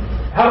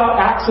 How about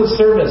acts of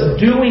service?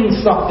 Doing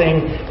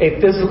something, a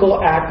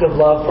physical act of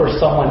love for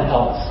someone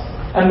else.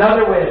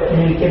 Another way of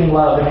communicating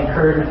love and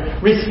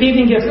encouragement.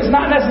 Receiving gifts. It's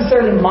not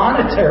necessarily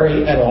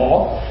monetary at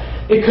all.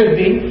 It could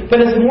be. But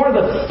it's more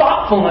the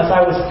thoughtfulness.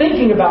 I was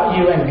thinking about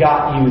you and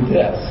got you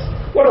this.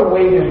 What a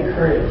way to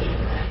encourage.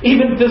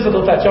 Even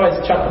physical touch. I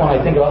always chuckle when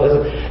I think about this.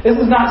 This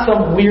is not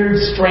some weird,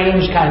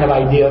 strange kind of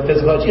idea of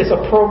physical touch. It's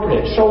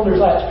appropriate. Shoulder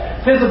touch.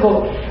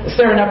 Physical.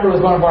 Sarah Nepper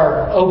was one of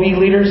our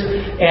OB leaders.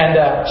 And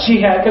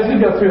she had, because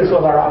we go through this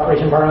with our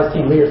Operation Barnabas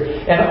team leaders.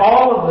 And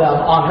all of them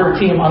on her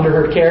team under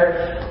her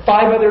care,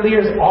 5 other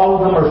leaders, all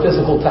of them are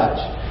physical touch.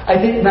 I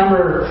think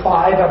number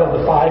 5 out of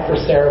the 5 for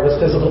Sarah was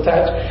physical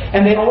touch.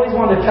 And they always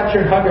wanted to touch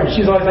her and hug her. And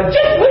she's always like,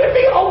 just leave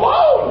me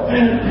alone!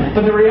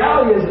 But the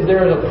reality is that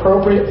there is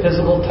appropriate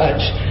physical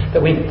touch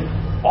that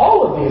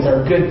all of these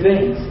are good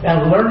things.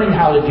 And learning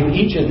how to do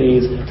each of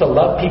these to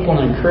love people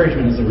and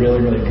encouragement is a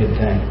really, really good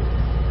thing.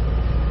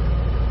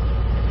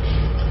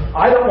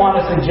 I don't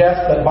want to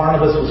suggest that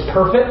Barnabas was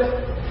perfect.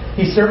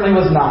 He certainly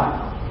was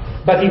not.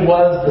 But he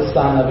was the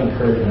son of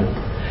encouragement.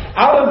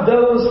 Out of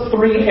those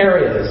 3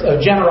 areas of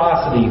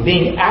generosity,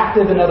 being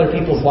active in other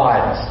people's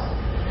lives,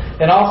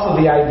 and also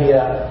the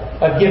idea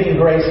of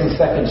giving grace and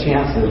second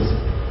chances,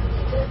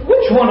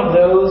 which one of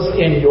those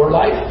in your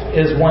life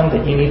is one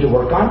that you need to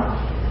work on?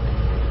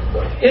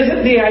 Is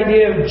it the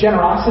idea of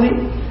generosity?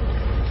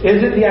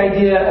 Is it the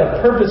idea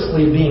of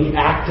purposely being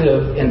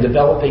active in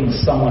developing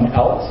someone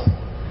else?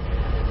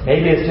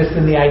 Maybe it's just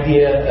in the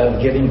idea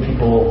of giving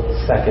people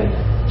second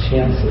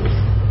chances.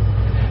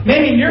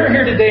 Maybe you're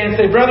here today and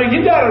say, brother,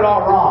 you got it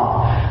all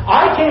wrong.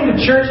 I came to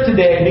church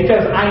today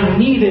because I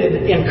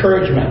needed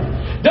encouragement.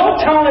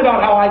 Don't tell me about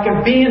how I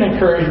can be an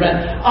encouragement.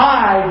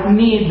 I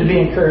need to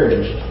be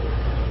encouraged.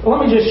 Well,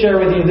 let me just share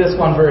with you this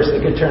one verse that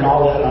could turn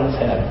all that on its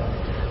head.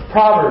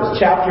 Proverbs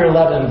chapter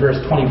 11,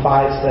 verse 25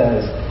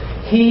 says,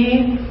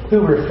 he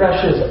who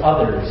refreshes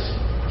others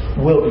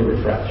will be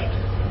refreshed.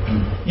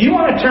 You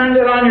want to turn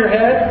that on your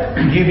head?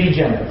 You be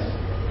generous.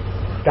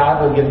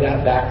 God will give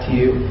that back to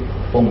you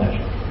full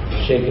measure.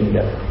 Shaken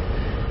together.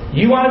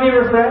 You want to be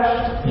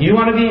refreshed? You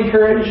want to be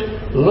encouraged?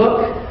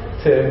 Look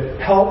to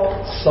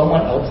help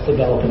someone else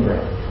develop and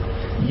grow.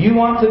 You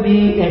want to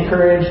be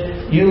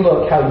encouraged? You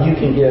look how you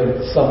can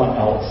give someone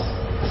else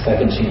a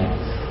second chance.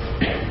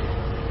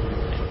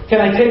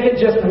 Can I take it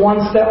just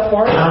one step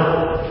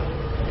farther?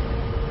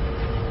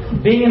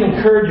 Being an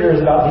encourager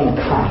is about being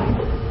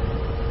kind.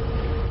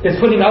 It's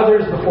putting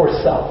others before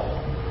self.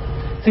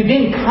 See,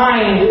 being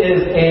kind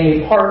is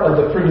a part of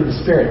the fruit of the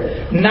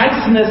Spirit.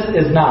 Niceness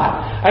is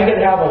not. I could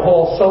have a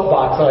whole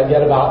soapbox that I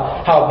get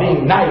about how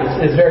being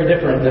nice is very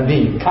different than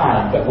being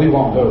kind, but we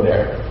won't go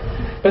there.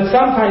 But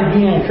sometimes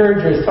being an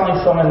encourager is telling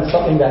someone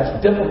something that's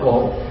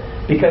difficult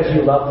because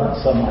you love them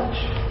so much.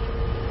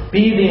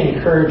 Be the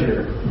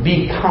encourager.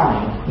 Be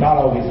kind. Not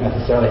always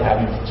necessarily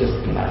having to just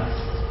be nice.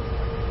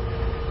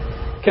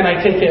 Can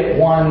I take it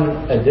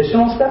one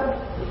additional step?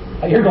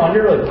 You're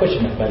really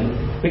pushing it, buddy.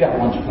 We got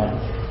lunch plans.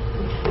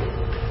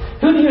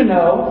 Who do you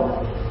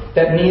know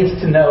that needs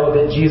to know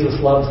that Jesus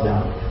loves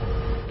them?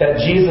 That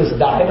Jesus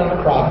died on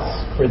the cross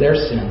for their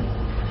sin?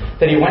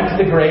 That He went to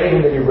the grave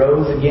and that He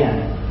rose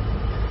again?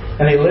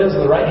 And He lives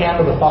at the right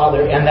hand of the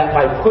Father, and that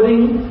by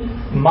putting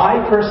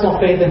my personal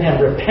faith in Him,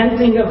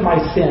 repenting of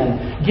my sin,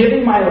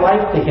 giving my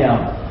life to Him,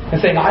 and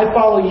saying, I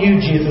follow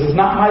you, Jesus. It's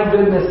not my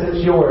goodness,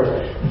 it's yours.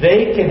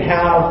 They can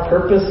have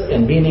purpose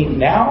and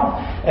meaning now,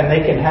 and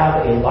they can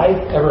have a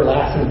life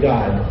everlasting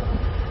God.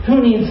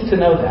 Who needs to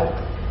know that?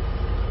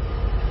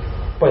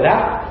 Boy,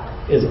 that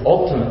is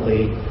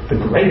ultimately the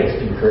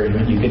greatest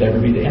encouragement you could ever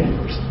be to any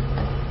person.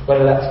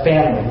 Whether that's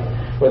family,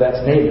 whether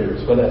that's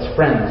neighbors, whether that's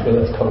friends,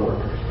 whether that's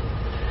coworkers.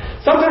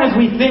 Sometimes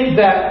we think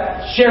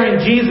that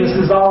sharing Jesus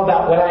is all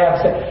about what I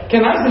have to say.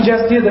 Can I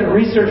suggest to you that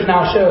research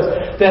now shows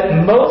that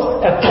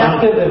most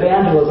effective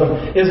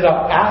evangelism is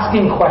about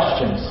asking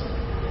questions.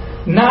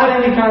 Not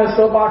any kind of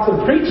soapbox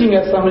of preaching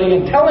at somebody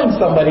and telling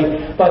somebody,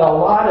 but a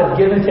lot of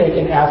give and take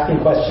and asking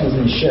questions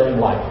and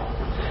sharing life.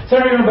 So,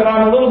 but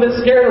I'm a little bit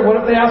scared of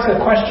what if they ask a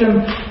question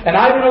and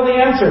I don't know the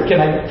answer. Can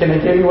I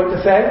tell you what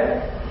to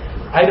say?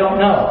 I don't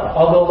know.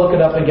 I'll go look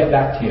it up and get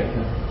back to you.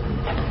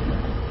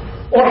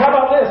 Or how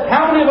about this?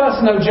 How many of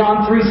us know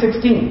John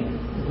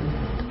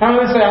 3:16? How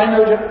many of us say, I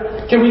know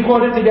John? Can we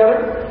quote it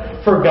together?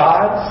 For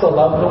God so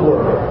loved the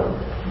world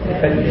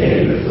that He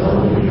gave His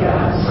only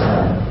begotten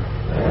Son,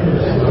 that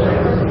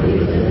whosoever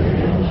believes in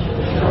Him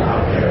shall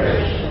not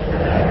perish, but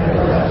have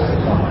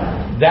everlasting life.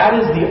 That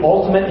is the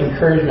ultimate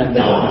encouragement, the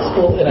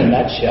gospel in a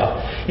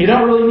nutshell. You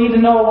don't really need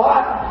to know a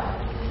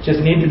lot. Just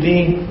need to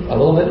be a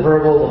little bit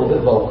verbal, a little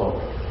bit vocal.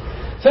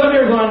 Some of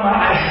you are going,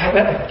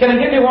 can I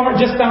give you one more?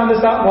 Just found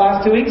this out in the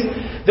last 2 weeks.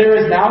 There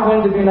is now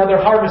going to be another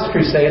Harvest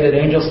Crusade at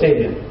Angel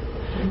Stadium.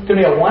 It's going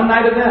to be a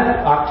one-night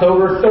event.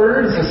 October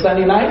 3rd is a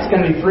Sunday night. It's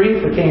going to be free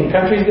for King and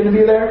Country is going to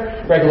be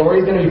there. Greg Laurie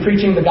is going to be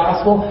preaching the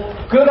gospel.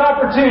 Good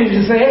opportunity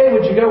to say, hey,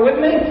 would you go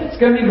with me? It's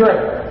going to be great.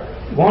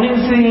 You won't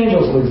even see the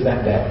Angels lose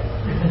that day.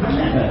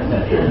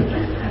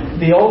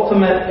 The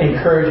ultimate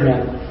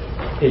encouragement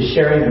is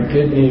sharing the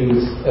good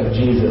news of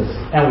Jesus.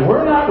 And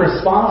we're not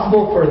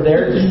responsible for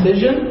their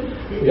decision.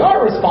 We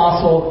are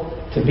responsible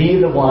to be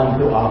the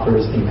one who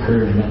offers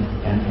encouragement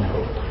and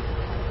hope.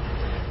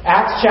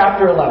 Acts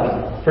chapter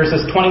 11,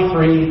 verses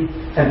 23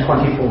 and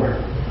 24.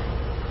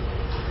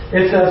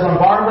 It says, when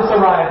Barnabas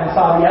arrived and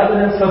saw the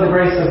evidence of the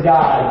grace of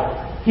God,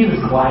 he was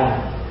glad.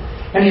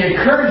 And he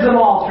encouraged them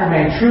all to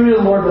remain true to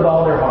the Lord with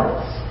all their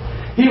hearts.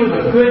 He was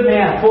a good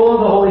man, full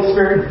of the Holy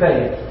Spirit and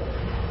faith.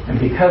 And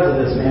because of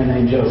this man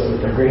named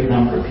Joseph, a great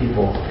number of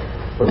people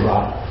were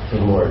brought to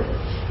the Lord.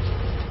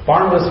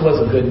 Barnabas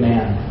was a good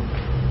man.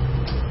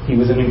 He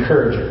was an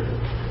encourager.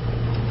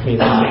 May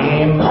the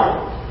same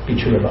be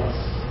true of us.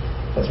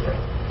 Let's pray.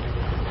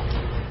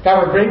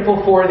 God, we're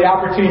grateful for the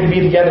opportunity to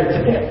be together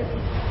today.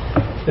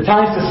 The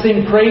times to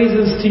sing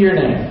praises to your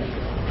name.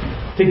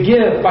 To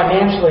give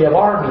financially of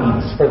our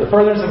means for the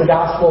furtherance of the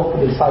gospel, for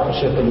the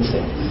discipleship of the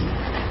saints.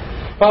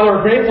 Father,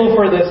 we're grateful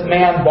for this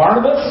man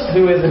Barnabas,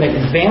 who is an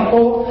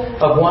example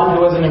of one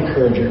who is an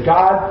encourager.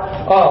 God,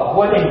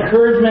 what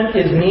encouragement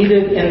is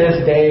needed in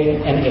this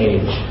day and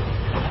age.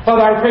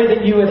 Father, I pray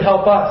that you would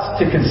help us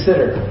to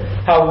consider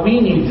how we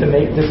need to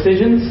make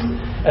decisions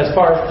as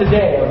far as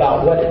today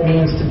about what it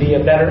means to be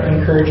a better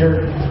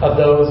encourager of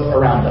those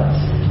around us.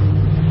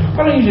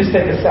 Why don't you just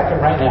take a second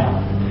right now?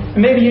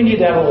 And maybe you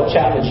need to have a little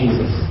chat with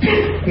Jesus.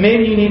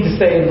 Maybe you need to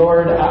say,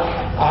 Lord,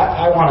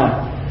 I want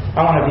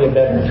to be a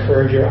better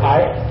encourager.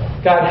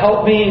 God,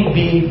 help me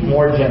be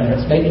more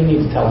generous. Maybe you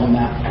need to tell him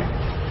that.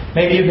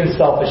 Maybe you've been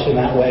selfish in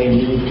that way and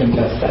you need to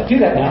confess that. Do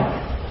that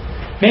now.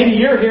 Maybe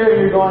you're here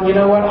and you're going, you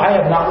know what? I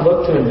have not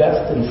looked to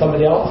invest in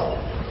somebody else.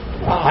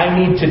 I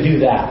need to do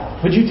that.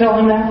 Would you tell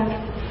him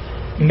that?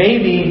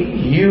 Maybe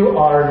you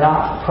are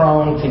not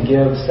prone to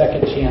give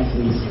second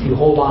chances. You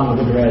hold on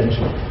to the grudge.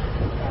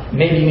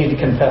 Maybe you need to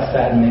confess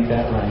that and make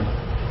that right.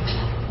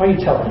 Why don't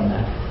you tell him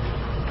that?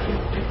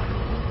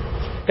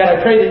 God,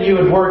 I pray that you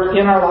would work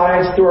in our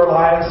lives, through our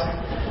lives.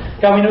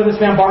 God, we know this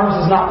man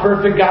Barnabas is not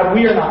perfect. God,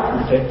 we are not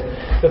perfect.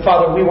 But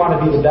Father, we want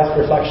to be the best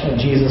reflection of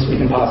Jesus we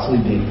can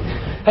possibly be.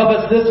 Help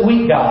us this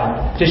week,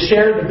 God, to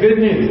share the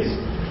good news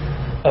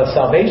of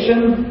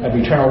salvation, of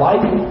eternal life,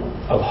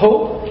 of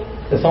hope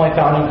that's only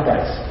found in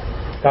Christ.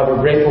 God,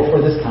 we're grateful for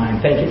this time.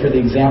 Thank you for the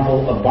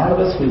example of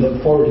Barnabas. We look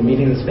forward to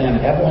meeting this man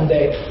in heaven one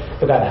day.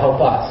 But God,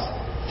 help us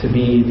to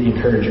be the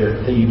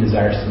encourager that you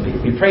desire us to be.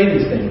 We pray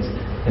these things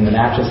in the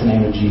matchless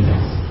name of Jesus.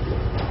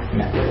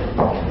 Amen.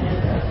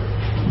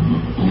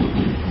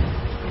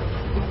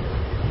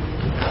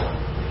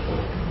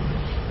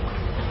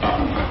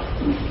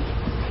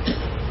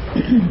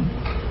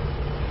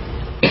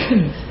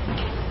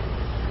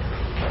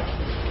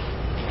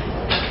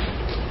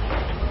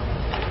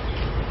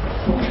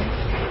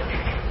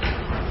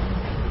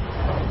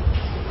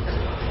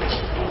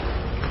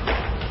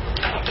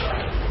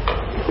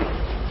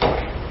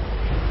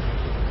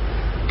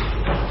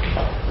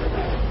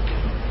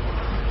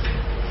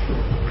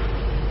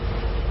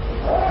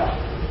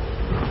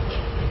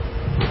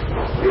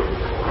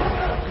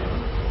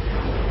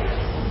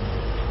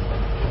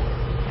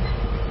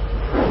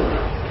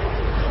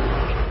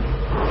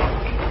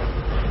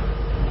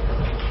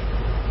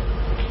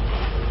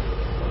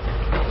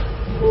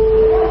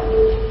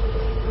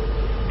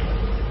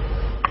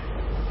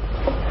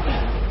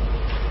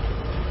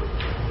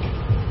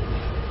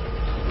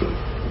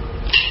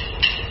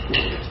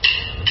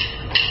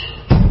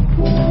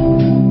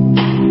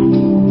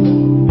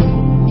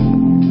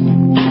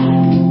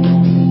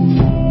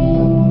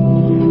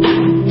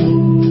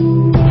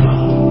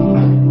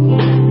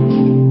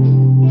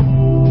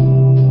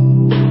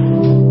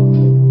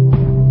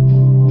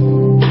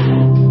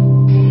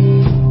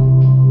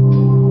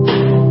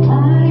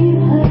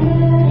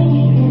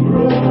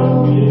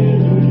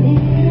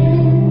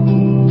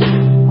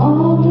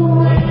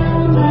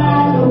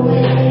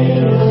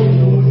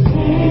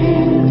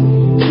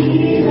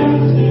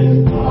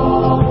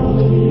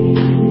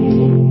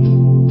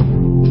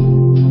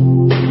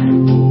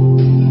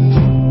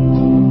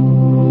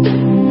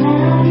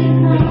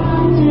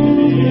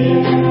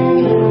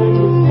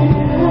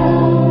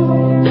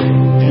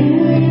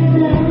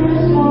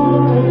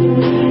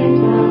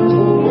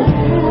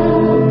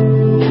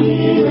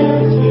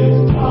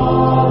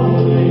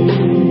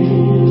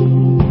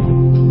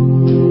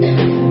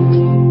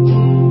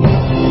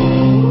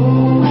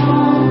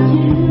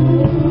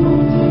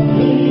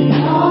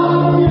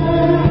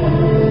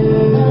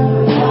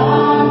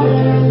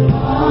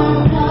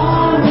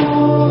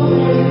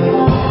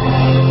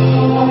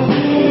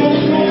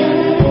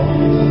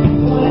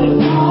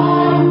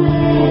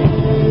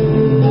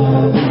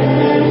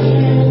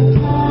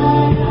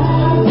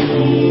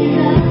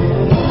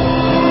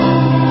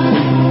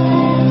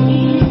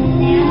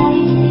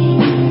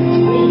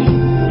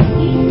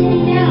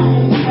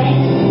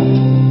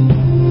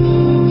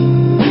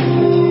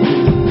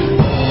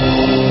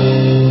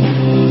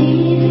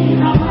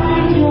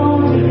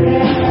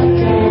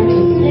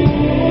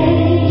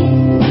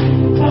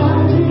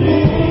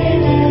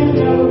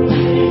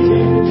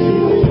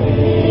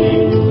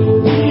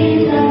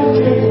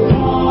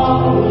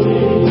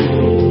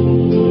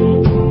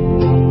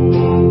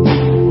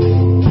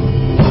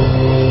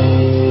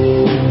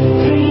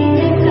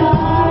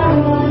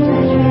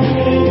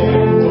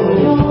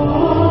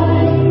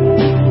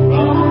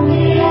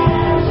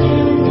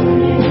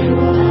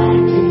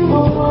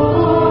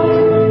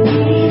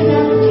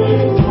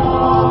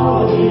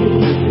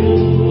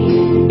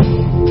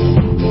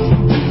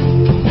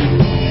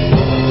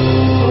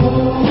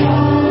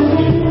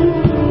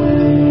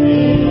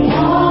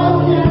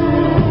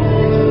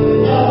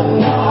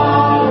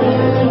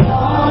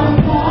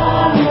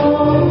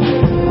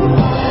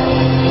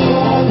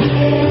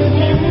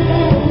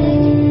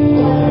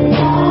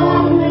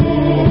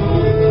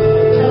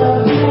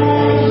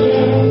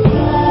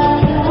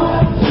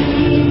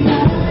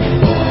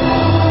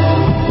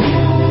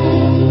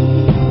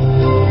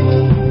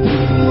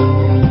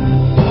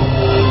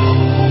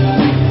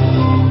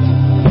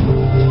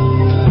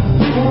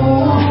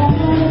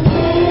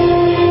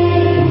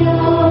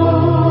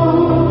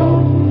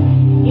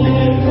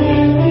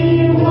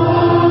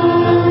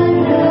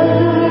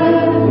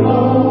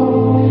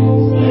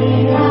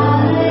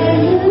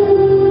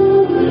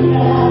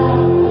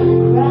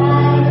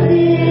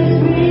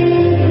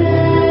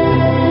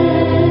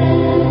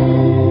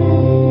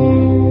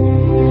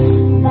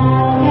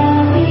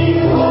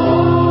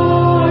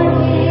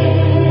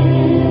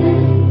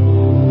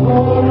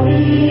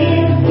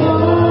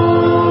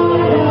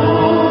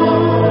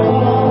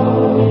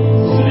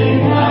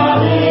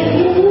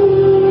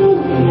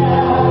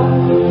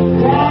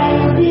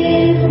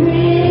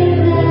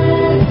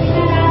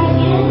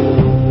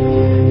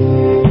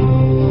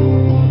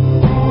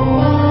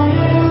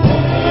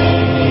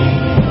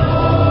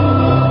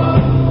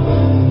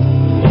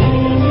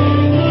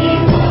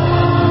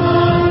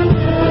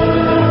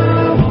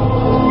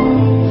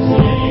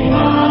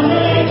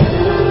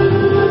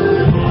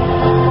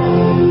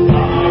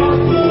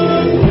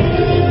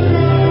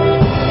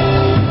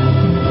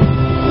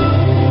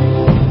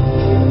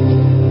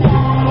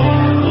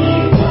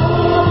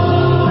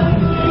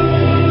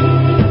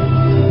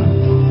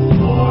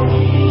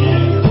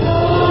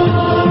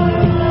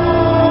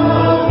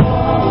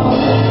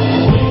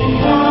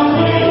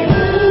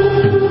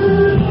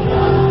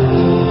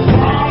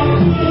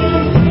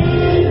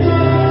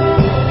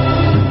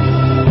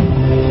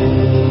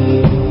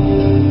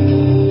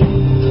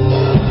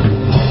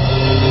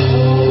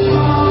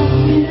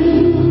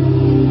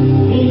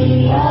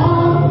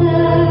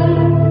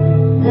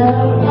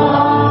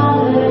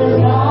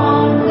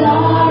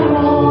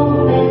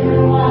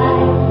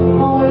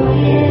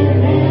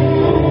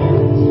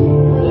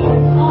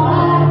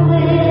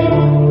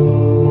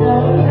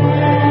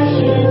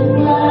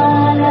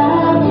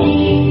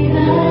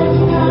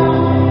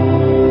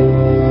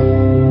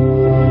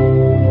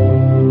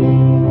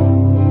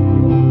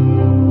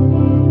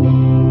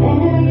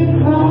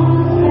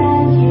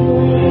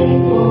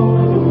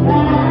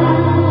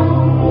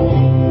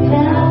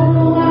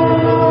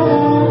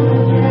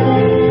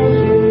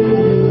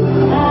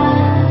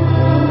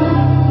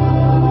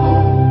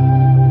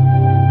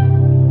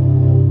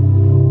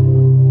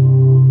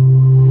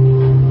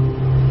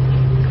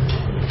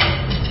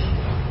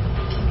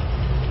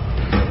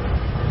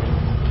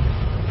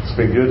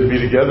 been good to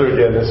be together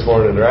again this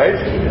morning, right?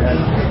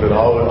 It's been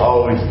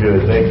always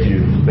good. Thank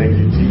you. Thank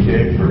you,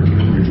 TK, for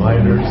good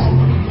reminders.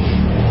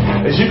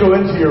 As you go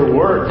into your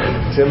work,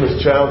 Tim has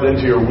challenged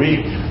into your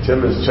week.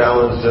 Tim has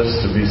challenged us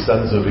to be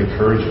sons of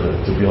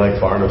encouragement, to be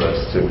like Barnabas,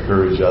 to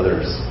encourage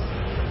others.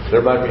 There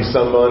might be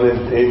someone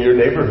in your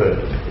neighborhood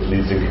that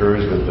needs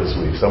encouragement this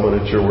week, someone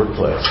at your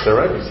workplace. There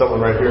might be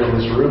someone right here in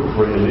this room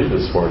before you leave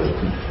this morning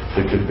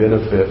that could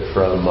benefit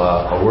from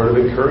a word of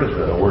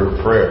encouragement, a word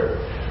of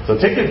prayer. So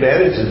take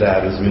advantage of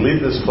that as we leave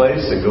this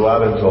place and go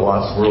out into a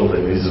lost world that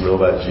needs to know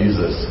about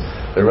Jesus.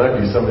 There might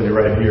be somebody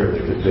right here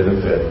that could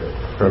benefit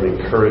from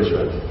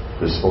encouragement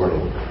this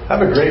morning.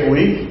 Have a great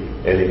week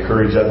and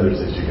encourage others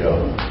as you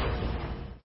go.